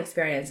they have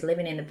experience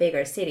living in a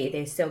bigger city,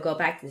 they still go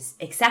back to this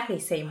exactly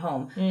same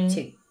home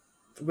to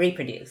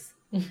reproduce.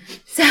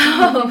 So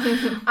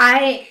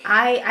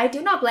I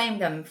do not blame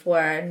them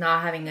for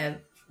not having a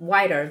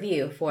wider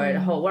view for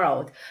the whole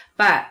world,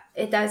 but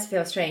it does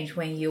feel strange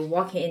when you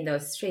walk in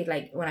those streets.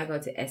 Like when I go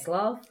to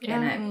Eslöv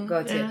and I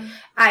go to,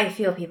 I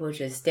feel people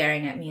just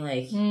staring at me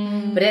like.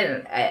 But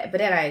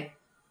then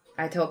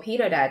I told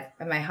Peter that,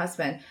 and my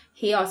husband,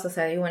 he also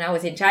said when I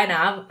was in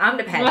China, I'm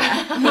the panda.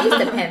 He's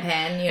the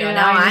pan, you know.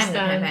 Now I'm the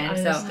pan.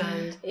 So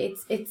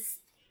it's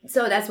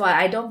so that's why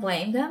I don't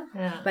blame them.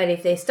 Yeah. But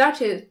if they start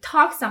to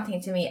talk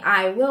something to me,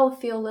 I will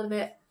feel a little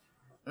bit.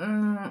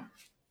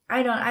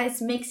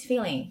 It's mixed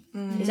feeling.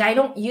 Because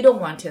you don't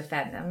want to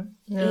offend them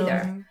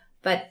either.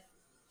 But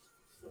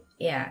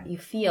yeah, you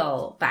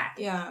feel bad.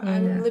 Yeah,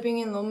 I'm living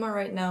in Loma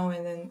right now,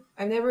 and then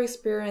I've never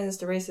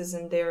experienced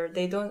racism there.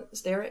 They don't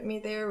stare at me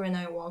there when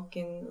I walk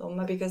in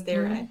Loma because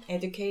they're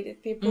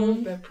educated people,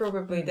 but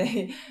probably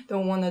they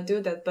don't want to do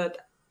that. But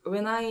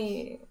when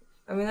I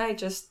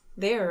just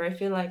there, I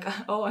feel like,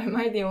 oh, am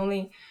I the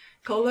only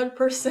colored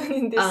person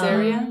in this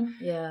area?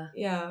 Yeah.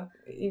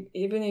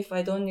 Even if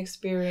I don't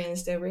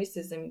experience the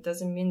racism, it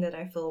doesn't mean that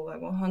I feel like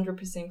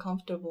 100%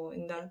 comfortable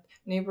in that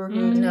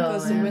neighborhood.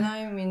 Because when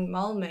I'm in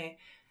Malmö,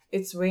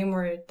 it's way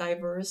more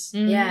diverse.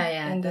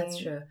 And that's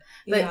true.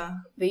 But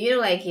you know,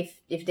 like if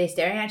they're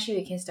staring at you,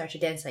 you can start to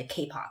dance like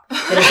K-pop. But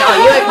it's,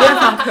 you're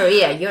from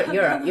Korea.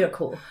 You're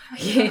cool.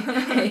 You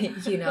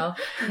know.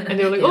 And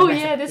they're like, oh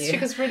yeah, this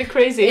chick is really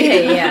crazy.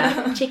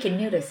 Yeah, chicken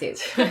noodle soup.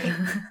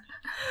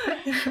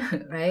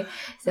 right?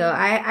 So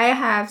I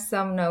have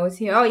some notes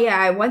here. Oh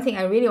yeah, one thing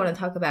I really want to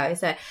talk about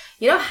is that,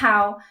 you know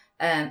how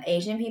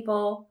Asian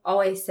people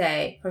always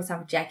say, for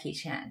example, Jackie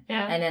Chan,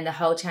 and then the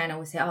whole China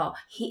will say, oh,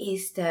 he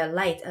is the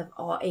light of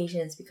all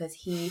Asians because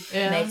he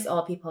makes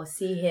all people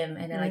see him.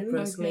 And then like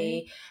Bruce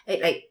Lee,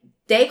 like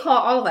they call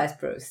all of us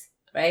Bruce,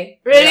 right?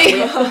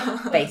 Really?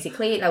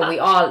 Basically, like we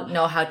all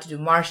know how to do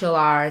martial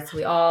arts.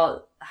 We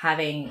all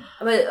having,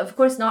 but of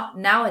course not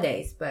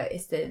nowadays, but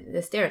it's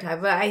the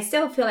stereotype. But I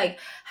still feel like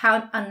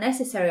how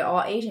unnecessary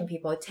all Asian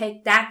people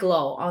take that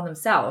glow on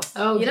themselves.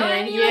 Okay, you know what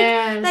I mean?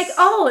 yes. Like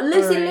oh,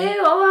 Lucy Liu,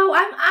 oh,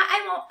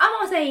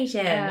 I'm also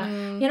Asian. Yeah.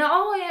 You know,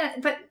 oh yeah,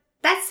 but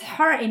that's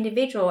her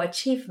individual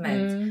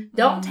achievement.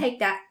 Don't take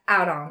that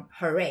out on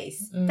her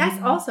race.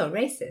 That's also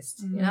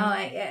racist. You know,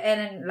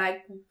 and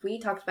like we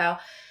talked about,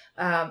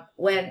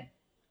 when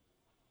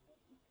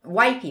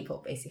white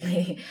people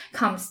basically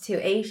comes to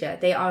Asia,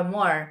 they are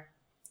more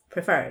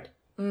preferred.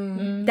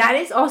 That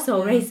is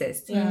also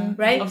racist,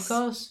 right? Of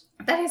course.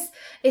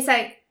 It's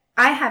like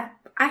I have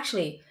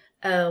actually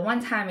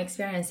one time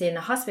experience in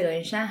a hospital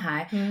in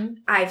Shanghai.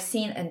 I've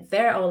seen a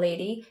very old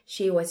lady.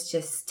 She was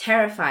just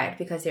terrified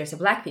because there's a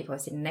black people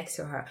sitting next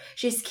to her.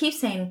 She just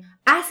keeps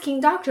asking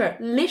doctor,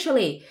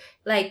 literally,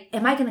 like,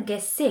 am I gonna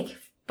get sick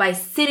by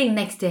sitting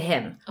next to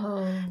him?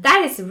 Oh,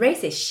 that is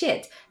racist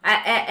shit.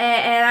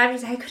 I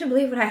couldn't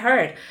believe what I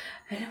heard,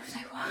 and I was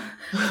like,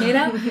 what? You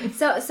know.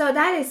 So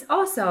that is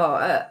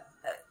also.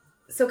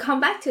 So come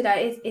back to that.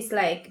 It's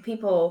like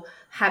people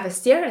have a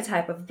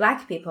stereotype of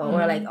black people,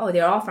 or like, oh,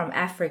 they're all from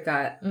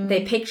Africa.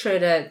 They picture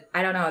the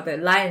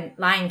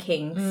Lion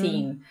King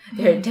scene.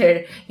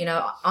 They're you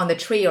know, on the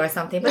tree or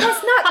something, but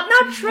that's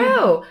not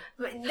true.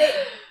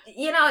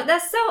 You know,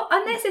 that's so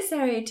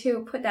unnecessary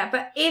to put that.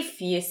 But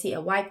if you see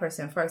a white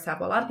person, for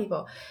example, a lot of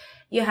people,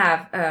 you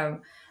have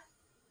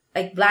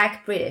like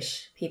black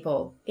British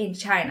people in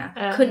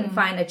China couldn't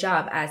find a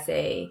job as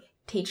a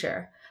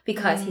teacher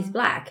because he's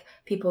black.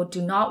 People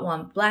do not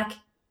want black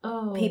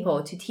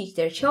people to teach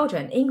their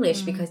children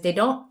English because they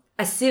don't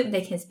assume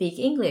they can speak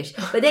English.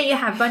 But then you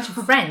have a bunch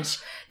of French.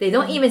 They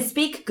don't even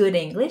speak good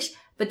English,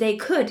 but they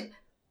could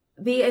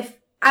be, if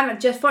I'm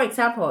just, for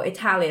example,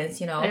 Italians,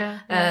 you know,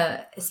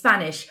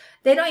 Spanish.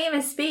 They don't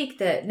even speak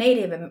the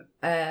native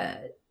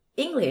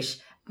English,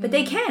 but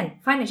they can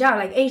find a job.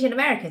 Like Asian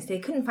Americans, they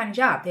couldn't find a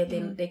job.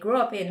 They grew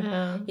up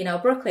in, you know,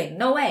 Brooklyn.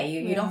 No way,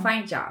 you don't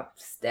find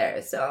jobs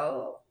there.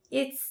 So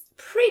it's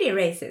pretty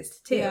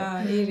racist too.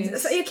 Yeah, it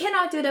is. So you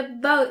cannot do the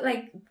both,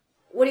 like,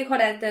 what do you call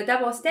that? The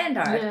double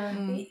standard.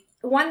 Yeah.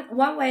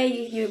 One way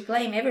you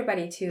blame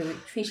everybody to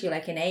treat you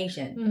like an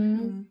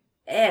Asian,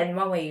 and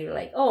one way you're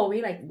like, oh,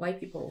 we like white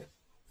people,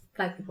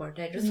 black people are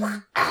dead. Just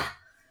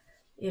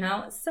you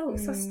know, so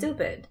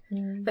stupid.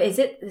 But is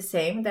it the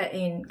same that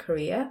in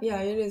Korea?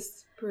 Yeah, it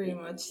is pretty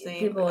much same.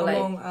 People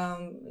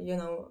among you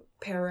know,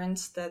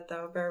 parents that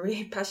are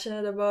very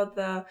passionate about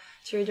the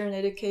children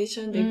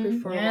education, they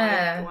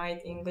prefer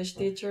white English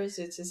teachers.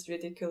 It's just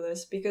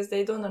ridiculous because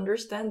they don't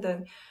understand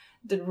that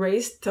the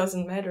race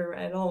doesn't matter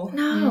at all.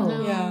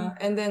 No. Yeah.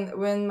 And then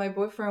when my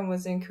boyfriend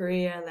was in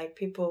Korea, like,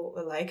 people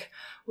were like,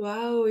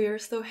 wow, you're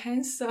so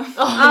handsome.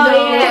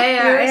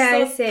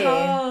 You're so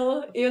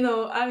tall. You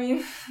know, I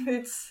mean,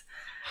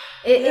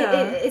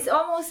 it's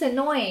almost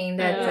annoying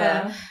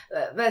that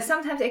but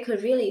sometimes it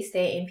could really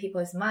stay in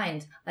people's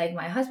mind. Like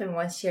my husband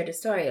once shared a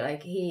story,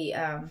 like he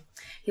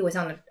was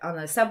on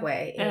the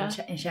subway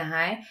in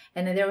Shanghai,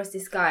 and then there was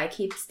this guy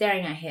keep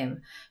staring at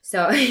him,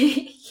 so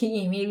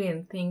he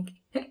immediately think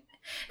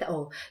that,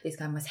 oh, this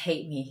guy must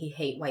hate me, he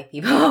hate white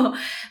people.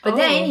 But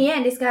then in the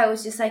end, this guy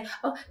was just like,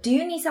 oh, do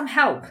you need some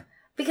help?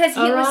 Because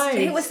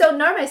he was so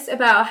nervous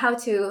about how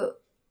to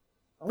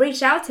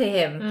reach out to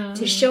him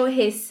to show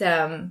his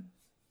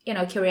you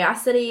know,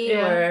 curiosity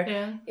or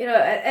you know,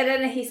 and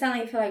then he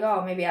suddenly feel like,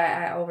 oh, maybe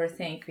I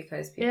overthink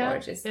because people are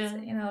just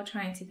you know,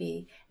 trying to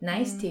be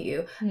nice to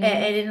you.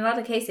 And in a lot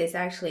of cases,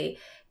 actually,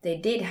 they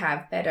did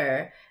have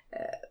better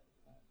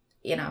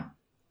you know,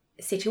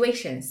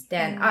 situations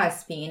than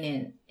us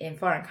being in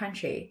foreign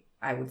country,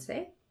 I would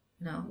say.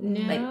 No,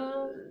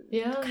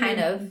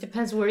 kind of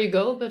depends where you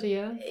go, but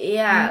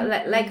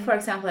like for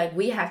example, like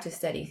we have to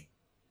study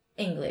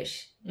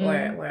English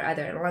or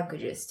other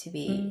languages to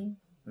be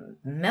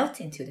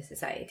melt into the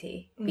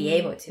society, be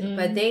able to,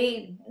 but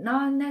they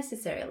not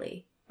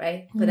necessarily,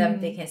 right? For them,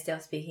 they can still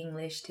speak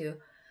English to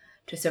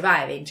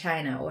survive in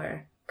China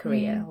or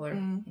Korea or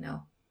you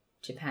know,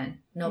 Japan,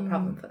 no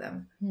problem for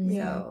them.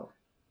 So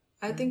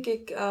I think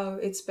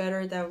it's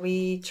better that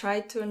we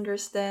try to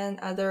understand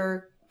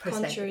other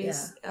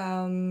countries'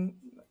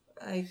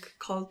 like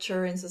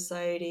culture and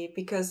society,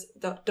 because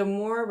the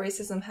more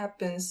racism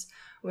happens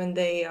when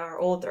they are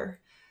older.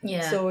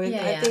 Yeah. So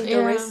I think the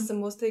racism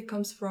mostly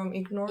comes from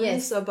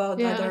ignorance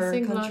about other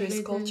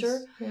countries' culture.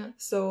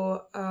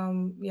 So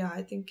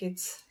I think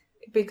it's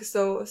big.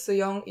 So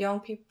young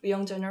people,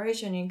 young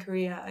generation in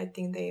Korea, I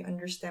think they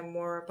understand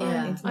more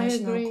about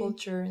international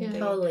culture and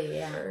they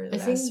are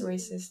less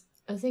racist.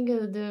 I think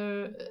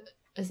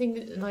I think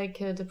like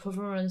the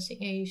preference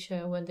in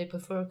Asia when they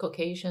prefer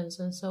Caucasians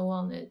and so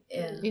on.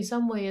 In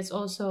some way, it's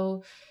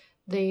also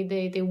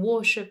they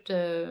worship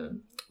the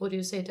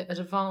the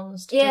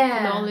advanced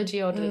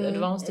technology or the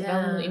advanced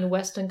development in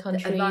Western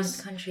countries. The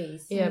advanced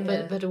countries.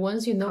 But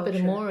once you know a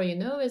bit more,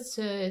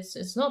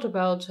 it's not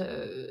about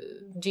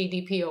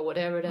GDP or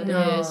whatever that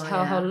is.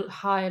 How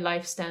high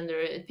life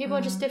standard. People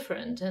are just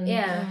different, and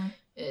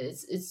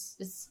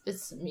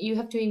it's you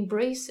have to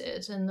embrace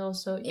it, and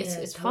also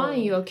it's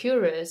fine. You're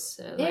curious,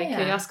 you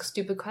ask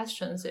stupid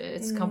questions.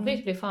 It's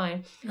completely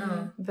fine.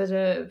 But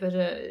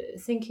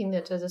thinking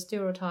that as a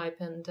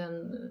stereotype and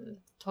then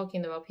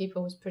talking about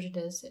people with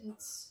prejudice,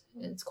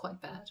 it's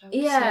quite bad.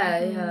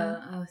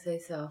 I would say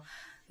so,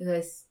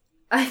 because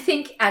I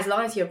think as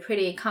long as you're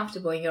pretty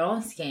comfortable in your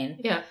own skin,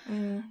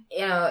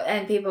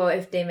 and people,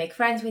 if they make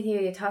friends with you,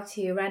 they talk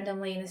to you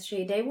randomly in the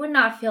street, they would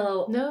not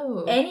feel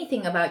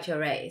anything about your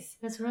race.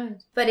 That's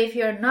right. But if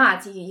you're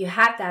not, you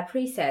have that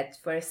preset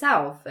for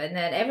yourself, and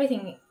then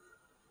everything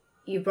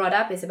you brought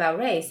up is about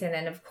race, and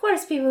then of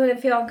course people would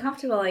feel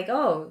uncomfortable, like,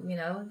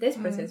 this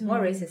person is more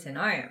racist than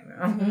I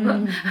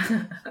am.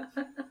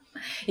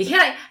 You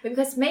can't,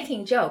 because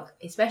making joke,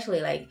 especially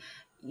like,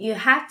 you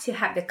have to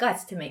have the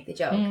guts to make the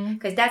joke,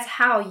 because that's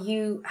how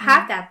you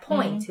have that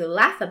point to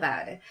laugh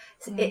about it.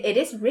 So it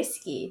is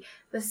risky,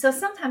 but so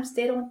sometimes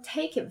they don't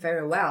take it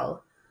very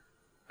well.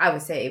 I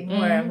would say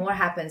more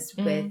happens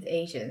with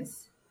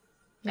Asians.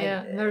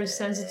 Very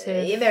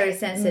sensitive. Very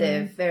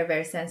sensitive, very,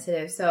 very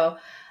sensitive. So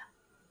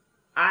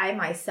I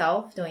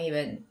myself don't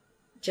even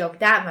joke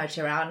that much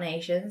around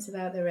Asians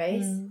about the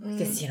race,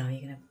 because you're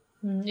gonna.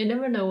 You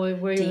never know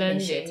where you're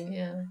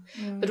landing.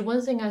 But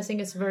one thing I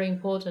think is very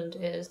important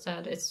is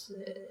that it's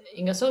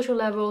in a social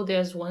level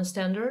there's one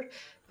standard,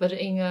 but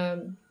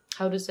in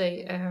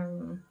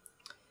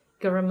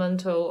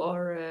governmental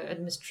or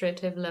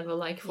administrative level,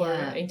 like for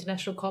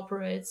international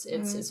corporates,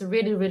 it's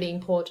really, really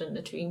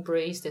important to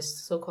embrace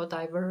this so-called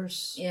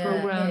diverse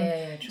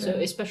program. So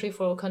especially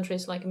for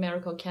countries like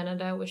America or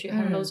Canada, which you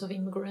have lots of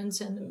immigrants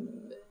and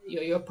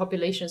your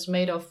population is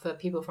made of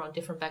people from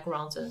different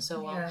backgrounds and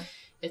so on.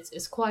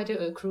 It's quite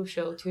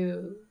crucial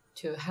to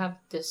have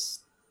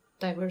this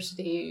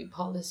diversity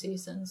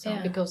policies and so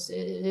on, because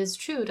it is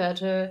true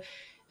that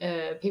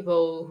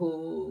people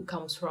who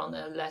comes from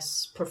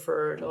less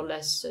preferred or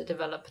less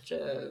developed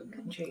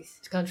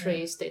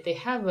countries they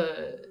have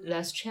a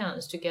less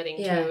chance to get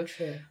into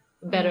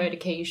better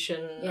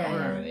education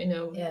or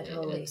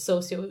totally.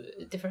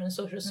 Different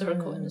social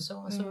circle and so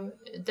on. So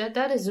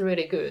that is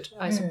really good.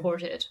 I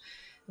support it.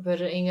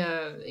 But in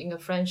a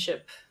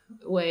friendship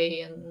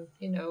way, and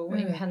when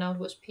you hang out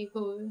with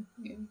people,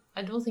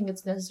 I don't think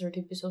it's necessary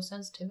to be so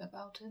sensitive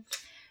about it.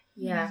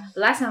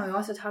 Last time we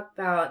also talked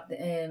about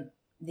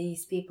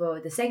these people,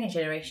 the second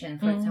generation,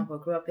 for example,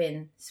 grew up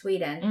in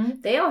Sweden.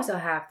 They also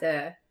have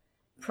the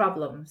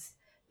problems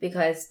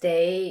because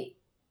they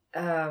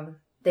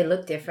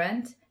look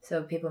different.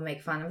 So people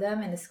make fun of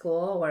them in the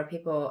school, or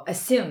people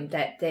assume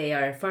that they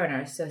are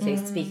foreigners. So they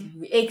speak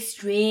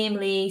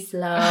extremely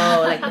slow.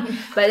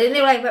 But then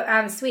they're like, but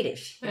I'm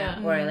Swedish.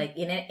 Or like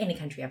in any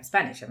country, I'm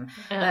Spanish.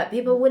 But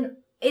people wouldn't,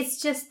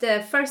 it's just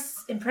the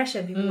first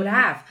impression people would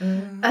have.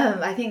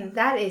 I think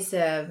that is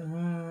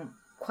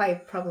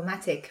quite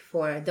problematic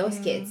for those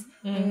kids.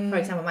 For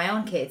example, my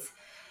own kids,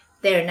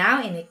 they're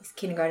now in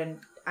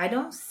kindergarten. I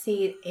don't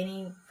see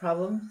any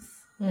problems.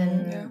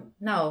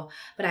 No,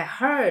 but I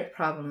heard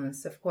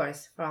problems, of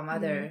course, from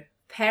other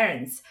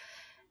parents.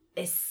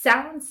 It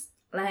sounds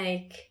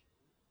like,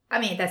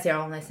 that's their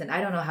own lesson. I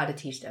don't know how to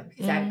teach them,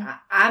 because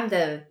I'm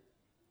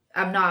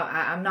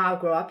not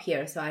grow up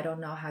here, so I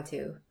don't know how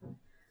to.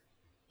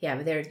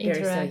 But they're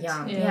so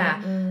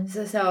young.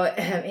 So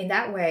in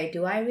that way,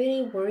 do I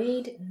really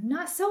worried?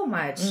 Not so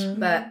much,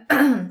 but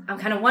I'm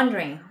kind of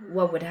wondering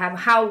what would happen.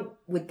 How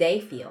would they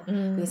feel?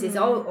 Because it's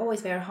always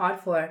very hard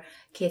for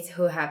kids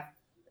who have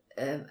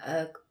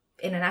a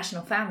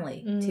international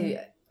family to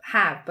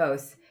have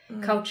both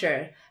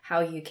culture,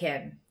 how you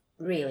can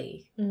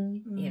really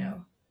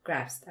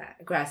grasp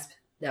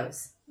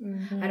those.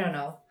 I don't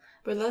know.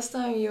 But last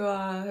time you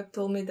have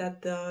told me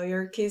that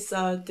your kids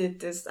did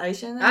this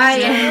Asian.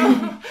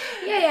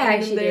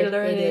 Actually they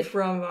learned it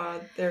from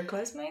their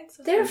classmates.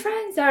 Their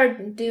friends are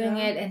doing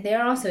it, and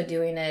they're also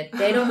doing it.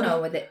 They don't know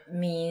what it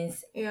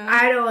means.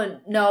 I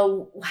don't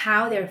know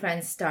how their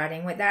friends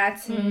starting with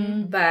that,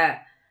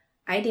 but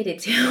I did it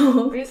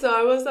too. So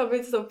I was a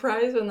bit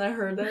surprised when I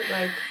heard that.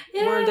 Like,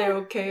 were they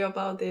okay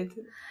about it?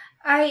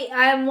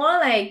 I'm more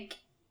like,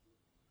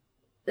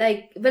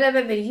 but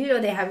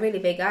they have really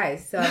big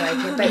eyes. So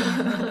I'm like,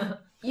 but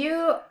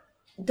you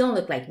don't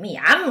look like me.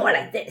 I'm more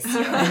like this.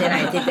 And then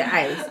I did the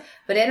eyes.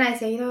 But then I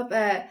say,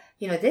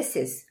 this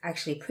is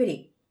actually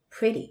pretty.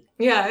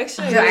 Yeah,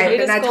 actually, so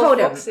I told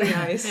him,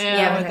 eyes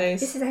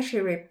this is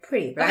actually really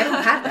pretty, but I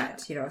don't have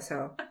that,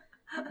 so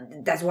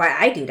that's why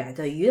I do that.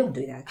 So you don't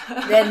do that.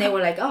 Then they were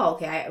like, oh,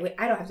 okay,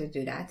 I don't have to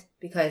do that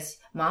because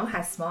mom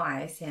has small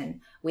eyes and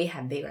we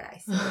have bigger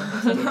eyes.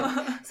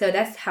 So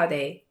that's how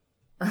they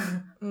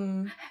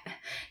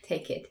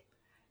take it.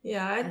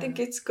 Yeah, I think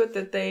it's good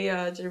that they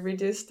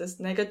reduce this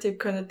negative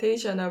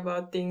connotation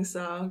about things.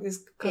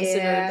 Is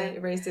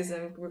considered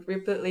racism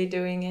repeatedly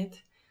doing it.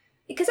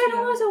 Because I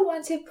don't also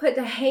want to put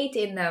the hate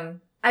in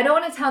them. I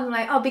don't want to tell them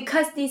like, oh,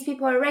 because these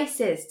people are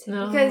racist.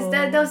 No. Because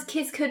those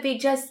kids could be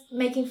just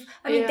making...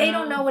 I mean, they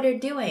don't know what they're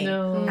doing.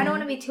 No. I don't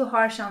want to be too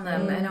harsh on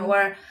them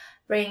or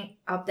bring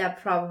up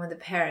that problem with the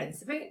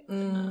parents. But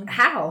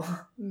how?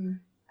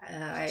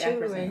 I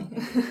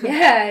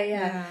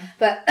yeah.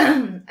 But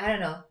I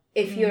don't know.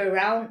 If you're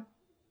around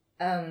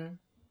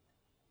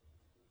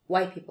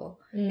white people,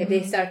 if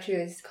they start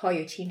to call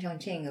you Qin Chong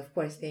Qing, of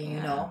course, then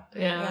you know.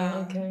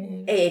 Yeah,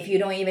 okay. If you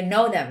don't even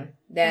know them,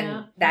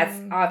 then that's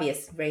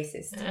obvious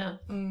racist. Yeah.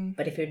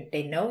 But if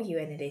they know you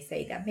and they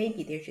say that,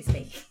 maybe they're just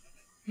making...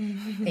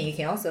 then you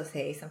can also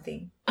say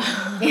something.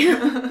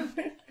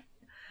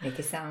 Make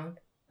a sound.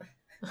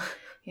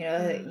 You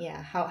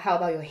know, how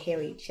about your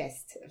hairy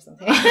chest or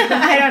something?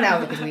 I don't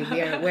know, because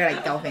we're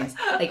like dolphins.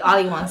 Like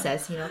Ollie once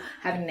says, you know,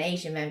 having an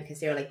Asian man because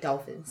they're like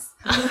dolphins.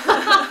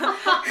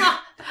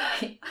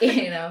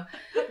 You know.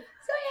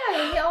 So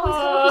yeah, you always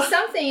come up with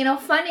something, you know,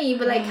 funny,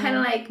 but like kind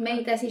of like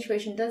make that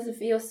situation doesn't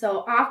feel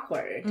so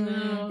awkward.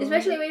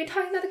 Especially when you're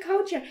talking about the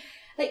culture.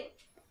 Like,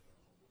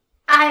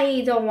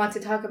 I don't want to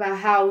talk about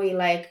how we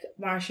like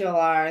martial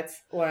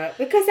arts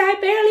because I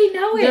barely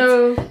know it.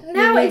 No,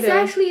 now it's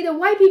actually the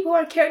white people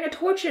are carrying the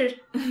torches.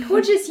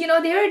 You know,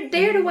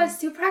 they're the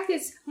ones who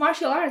practice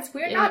martial arts.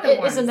 We're not the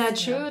ones. Isn't that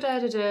true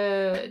that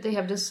they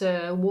have this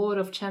World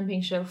of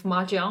Championship of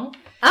Mahjong?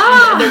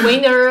 And the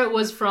winner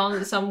was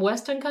from some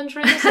Western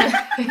countries,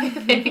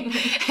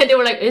 and they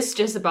were like, "It's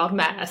just about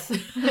math."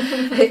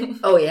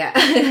 Oh yeah,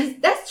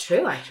 that's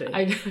true. Actually,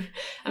 I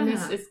mean,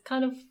 it's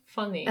kind of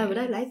funny. Oh, but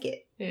I like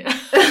it. Yeah.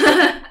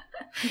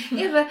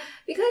 Yeah, but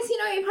because, you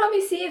know, you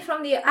probably see it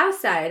from the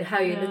outside, how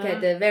you look at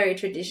the very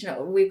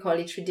traditional, we call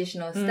it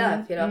traditional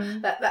stuff, you know.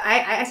 But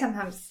I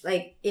sometimes,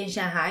 like in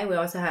Shanghai, we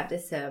also have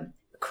this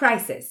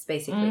crisis,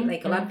 basically.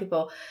 Like a lot of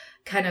people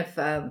kind of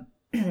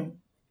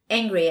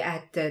angry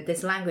at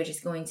this language is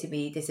going to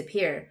be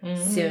disappear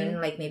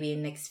soon, like maybe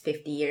in the next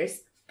 50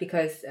 years,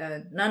 because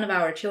none of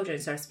our children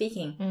are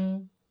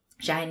speaking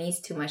Chinese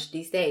too much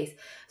these days.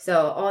 So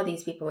all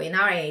these people in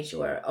our age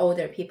or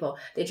older people,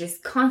 they're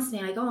just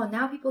constantly like, oh,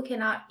 now people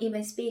cannot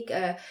even speak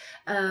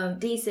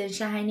decent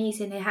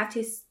Chinese, and they have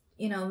to,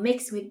 you know,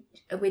 mix with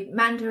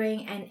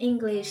Mandarin and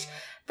English.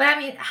 But I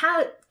mean,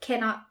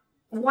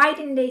 why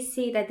didn't they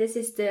see that this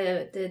is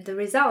the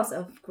results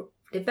of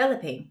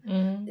developing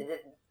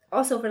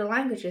also for the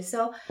languages?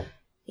 So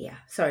yeah,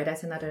 sorry,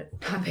 that's another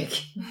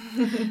topic.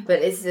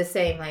 But it's the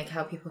same, like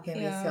how people can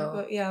be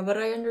so... But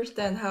I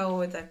understand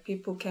how like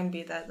people can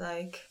be that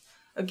like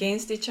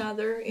against each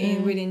other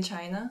within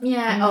China.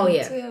 Yeah,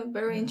 It's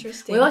very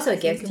interesting. We're also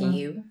against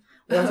you.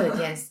 We're also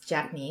against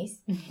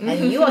Japanese.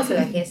 And you also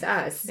against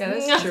us. Yeah,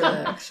 that's true,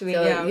 actually.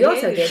 So you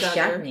also against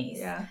Japanese.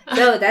 Yeah.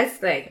 So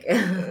that's like...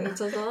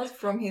 it's a lot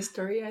from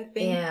history, I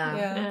think.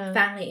 Yeah.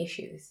 Family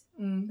issues.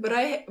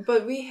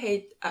 But we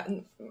hate,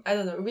 I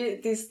don't know, we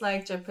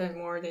dislike Japan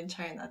more than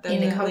China.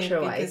 In the culture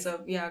because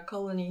of,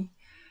 colony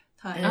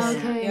times.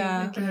 Okay.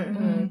 Yeah.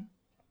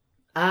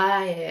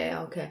 Okay.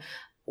 Okay.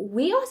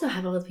 We also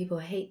have a lot of people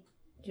who hate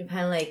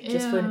Japan, like,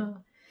 just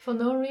for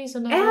no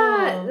reason at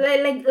all.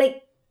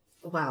 Like,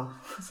 wow.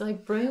 It's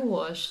like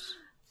brainwashed.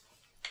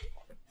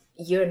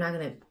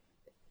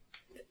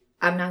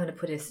 I'm not gonna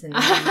put this in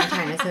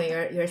China, so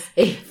you're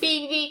safe.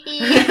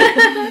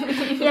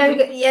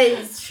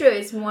 It's true.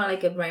 It's more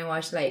like a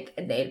brainwash. Like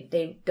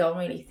they don't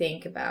really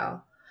think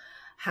about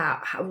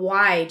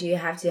why do you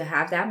have to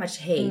have that much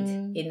hate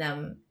in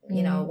them?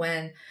 You know,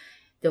 when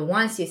the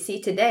ones you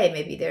see today,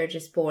 maybe they're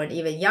just born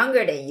even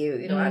younger than you.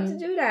 You don't have to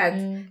do that.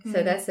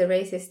 So that's a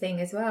racist thing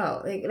as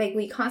well. Like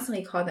we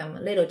constantly call them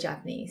little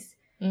Japanese.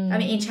 I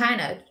mean, in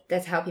China,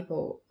 that's how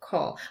people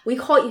call. We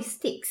call you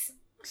sticks.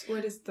 So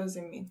what does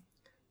it mean?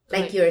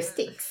 Like you're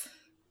sticks.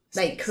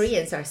 Like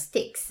Koreans are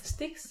sticks.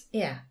 Sticks?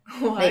 Yeah.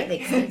 Why?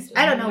 Like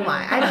I don't know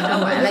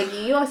why. Like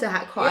you also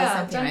call it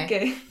something,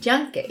 right?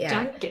 Junkie, yeah.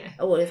 Junkie.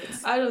 Oh, what is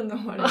this? I don't know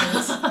what it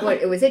is.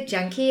 What, was it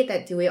junkie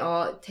that do we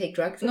all take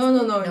drugs? No.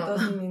 It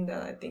doesn't mean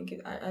that. I think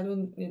I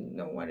don't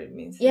know what it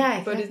means. Yeah,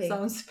 exactly. But it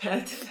sounds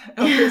bad,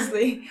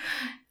 obviously.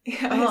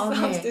 Yeah, it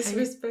sounds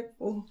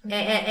disrespectful.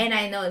 And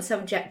I know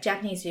some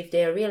Japanese, if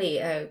they're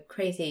really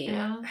crazy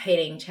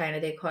hating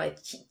China, they call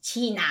it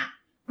China.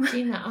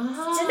 China.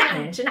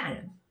 支那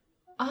人.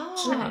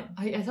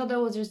 I thought that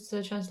was just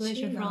a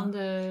translation from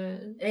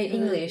the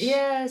English.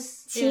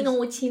 Yes.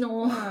 Chino.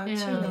 Yeah.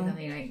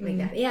 Something like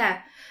that.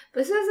 Yeah.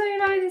 But so you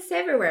know, it's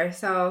everywhere.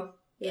 So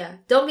yeah,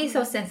 don't be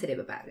so sensitive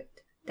about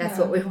it. That's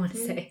what we want to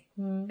say.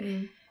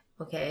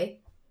 Okay.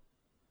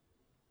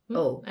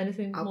 Oh,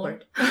 anything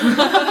awkward.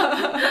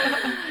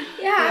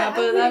 Yeah,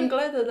 but I'm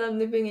glad that I'm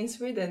living in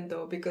Sweden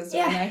though, because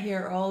when I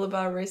hear all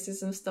about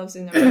racism stuff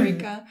in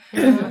America,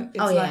 it's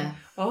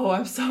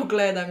I'm so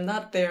glad I'm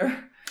not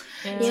there.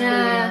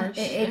 Yeah,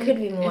 it could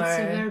be more. It's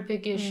a very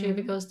big issue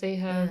because they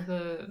have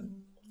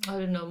I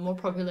don't know, more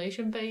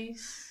population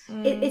base.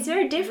 It's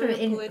very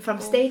different from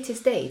state to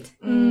state,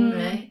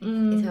 right?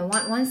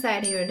 It's one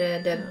side you're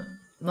the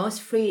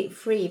most free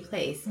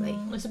place, like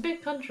it's a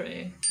big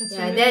country.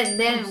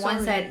 Then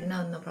one side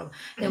no problem.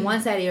 Then one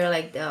side you're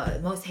like the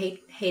most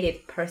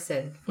hated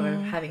person for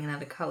having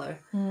another color.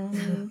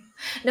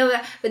 No,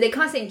 but they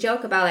constantly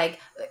joke about like,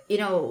 you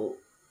know,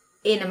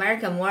 in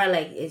America more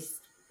like is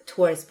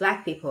towards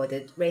black people,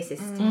 the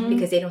racist,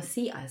 because they don't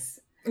see us.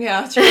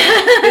 Yeah, true.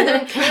 They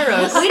don't care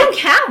us. We don't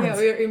count. Yeah,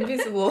 we're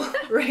invisible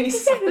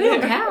race. We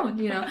don't count,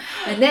 you know.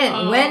 And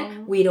then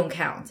when we don't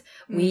count,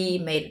 we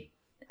made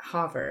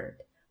Harvard.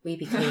 We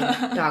became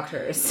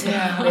doctors.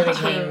 Yeah, we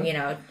became, you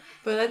know,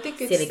 but I think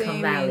it's Silicon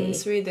Valley in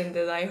Sweden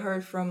that I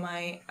heard from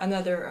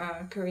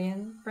another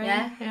Korean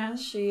friend. Yeah.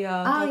 She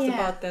talked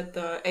about that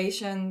the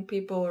Asian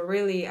people are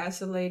really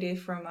isolated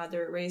from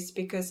other race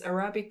because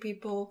Arabic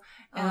people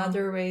and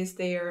other race,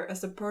 they are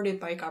supported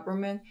by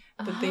government,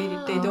 but they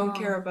don't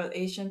care about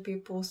Asian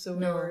people, so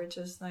we were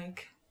just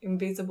like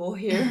invisible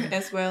here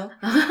as well.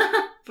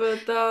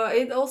 But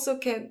it also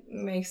can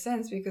make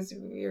sense because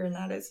we are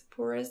not as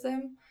poor as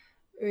them.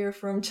 We're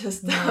from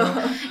just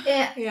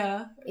yeah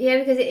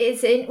because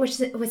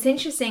what's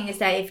interesting is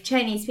that if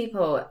Chinese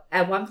people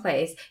at one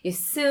place, you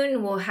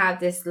soon will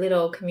have this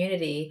little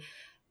community,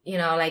 you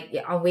know, like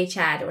on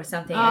WeChat or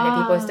something, and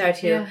then people start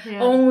to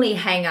only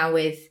hang out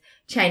with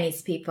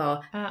Chinese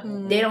people.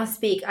 They don't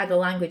speak other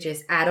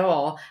languages at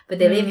all, but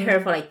they live here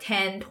for like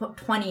 10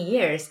 20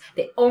 years.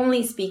 They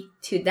only speak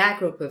to that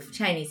group of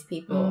Chinese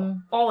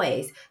people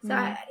always.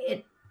 So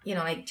you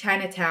know, like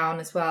Chinatown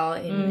as well,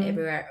 in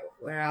everywhere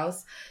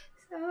else.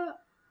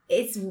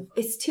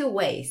 It's two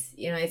ways,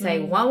 you know. It's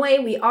like one way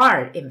we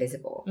are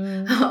invisible.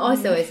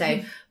 Also, it's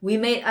like we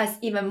made us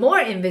even more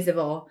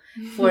invisible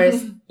for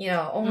us, you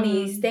know,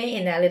 only stay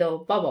in that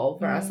little bubble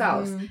for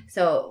ourselves.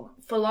 So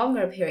for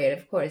longer period,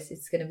 of course,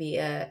 it's going to be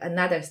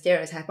another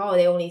stereotype. Oh,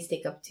 they only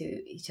stick up to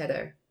each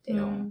other. They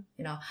don't,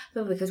 you know.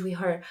 But because we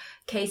heard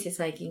cases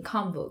like in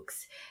comm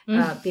books,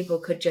 people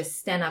could just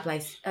stand up,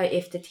 like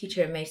if the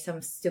teacher made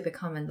some stupid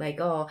comment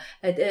like, "Oh,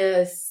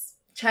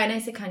 China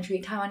is a country,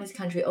 Taiwan is a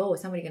country." Oh,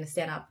 somebody going to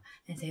stand up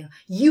and say,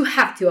 "You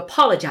have to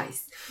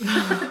apologize."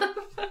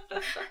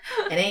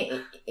 And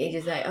then it's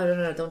just like, "Oh,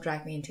 no, don't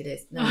drag me into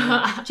this. No.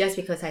 Just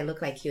because I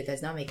look like you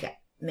does not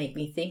make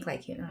me think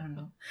like you.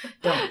 No.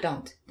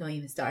 Don't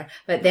even start."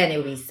 But then it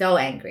would be so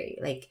angry.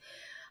 Like,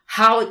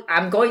 how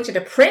I'm going to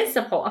the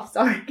principal. I'm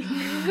sorry.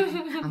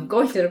 I'm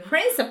going to the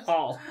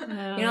principal.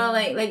 You know,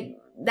 like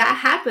that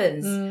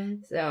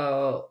happens.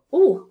 So,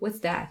 what's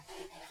that?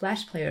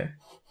 Flash player.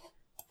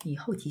 以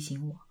后提醒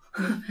我.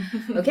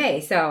 Okay,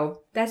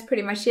 so that's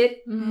pretty much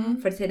it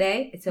for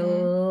today. It's a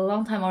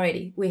long time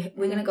already.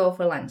 We're gonna go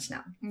for lunch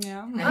now.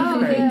 Yeah.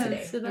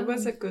 Today. So that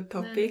was a good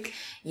topic.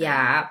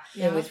 Yeah,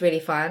 it was really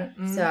fun.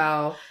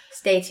 So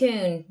stay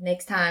tuned.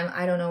 Next time,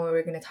 I don't know what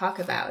we're gonna talk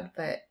about,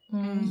 but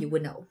you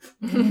would know.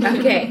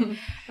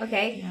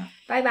 Okay. Yeah.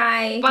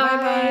 Bye-bye.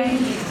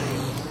 Bye.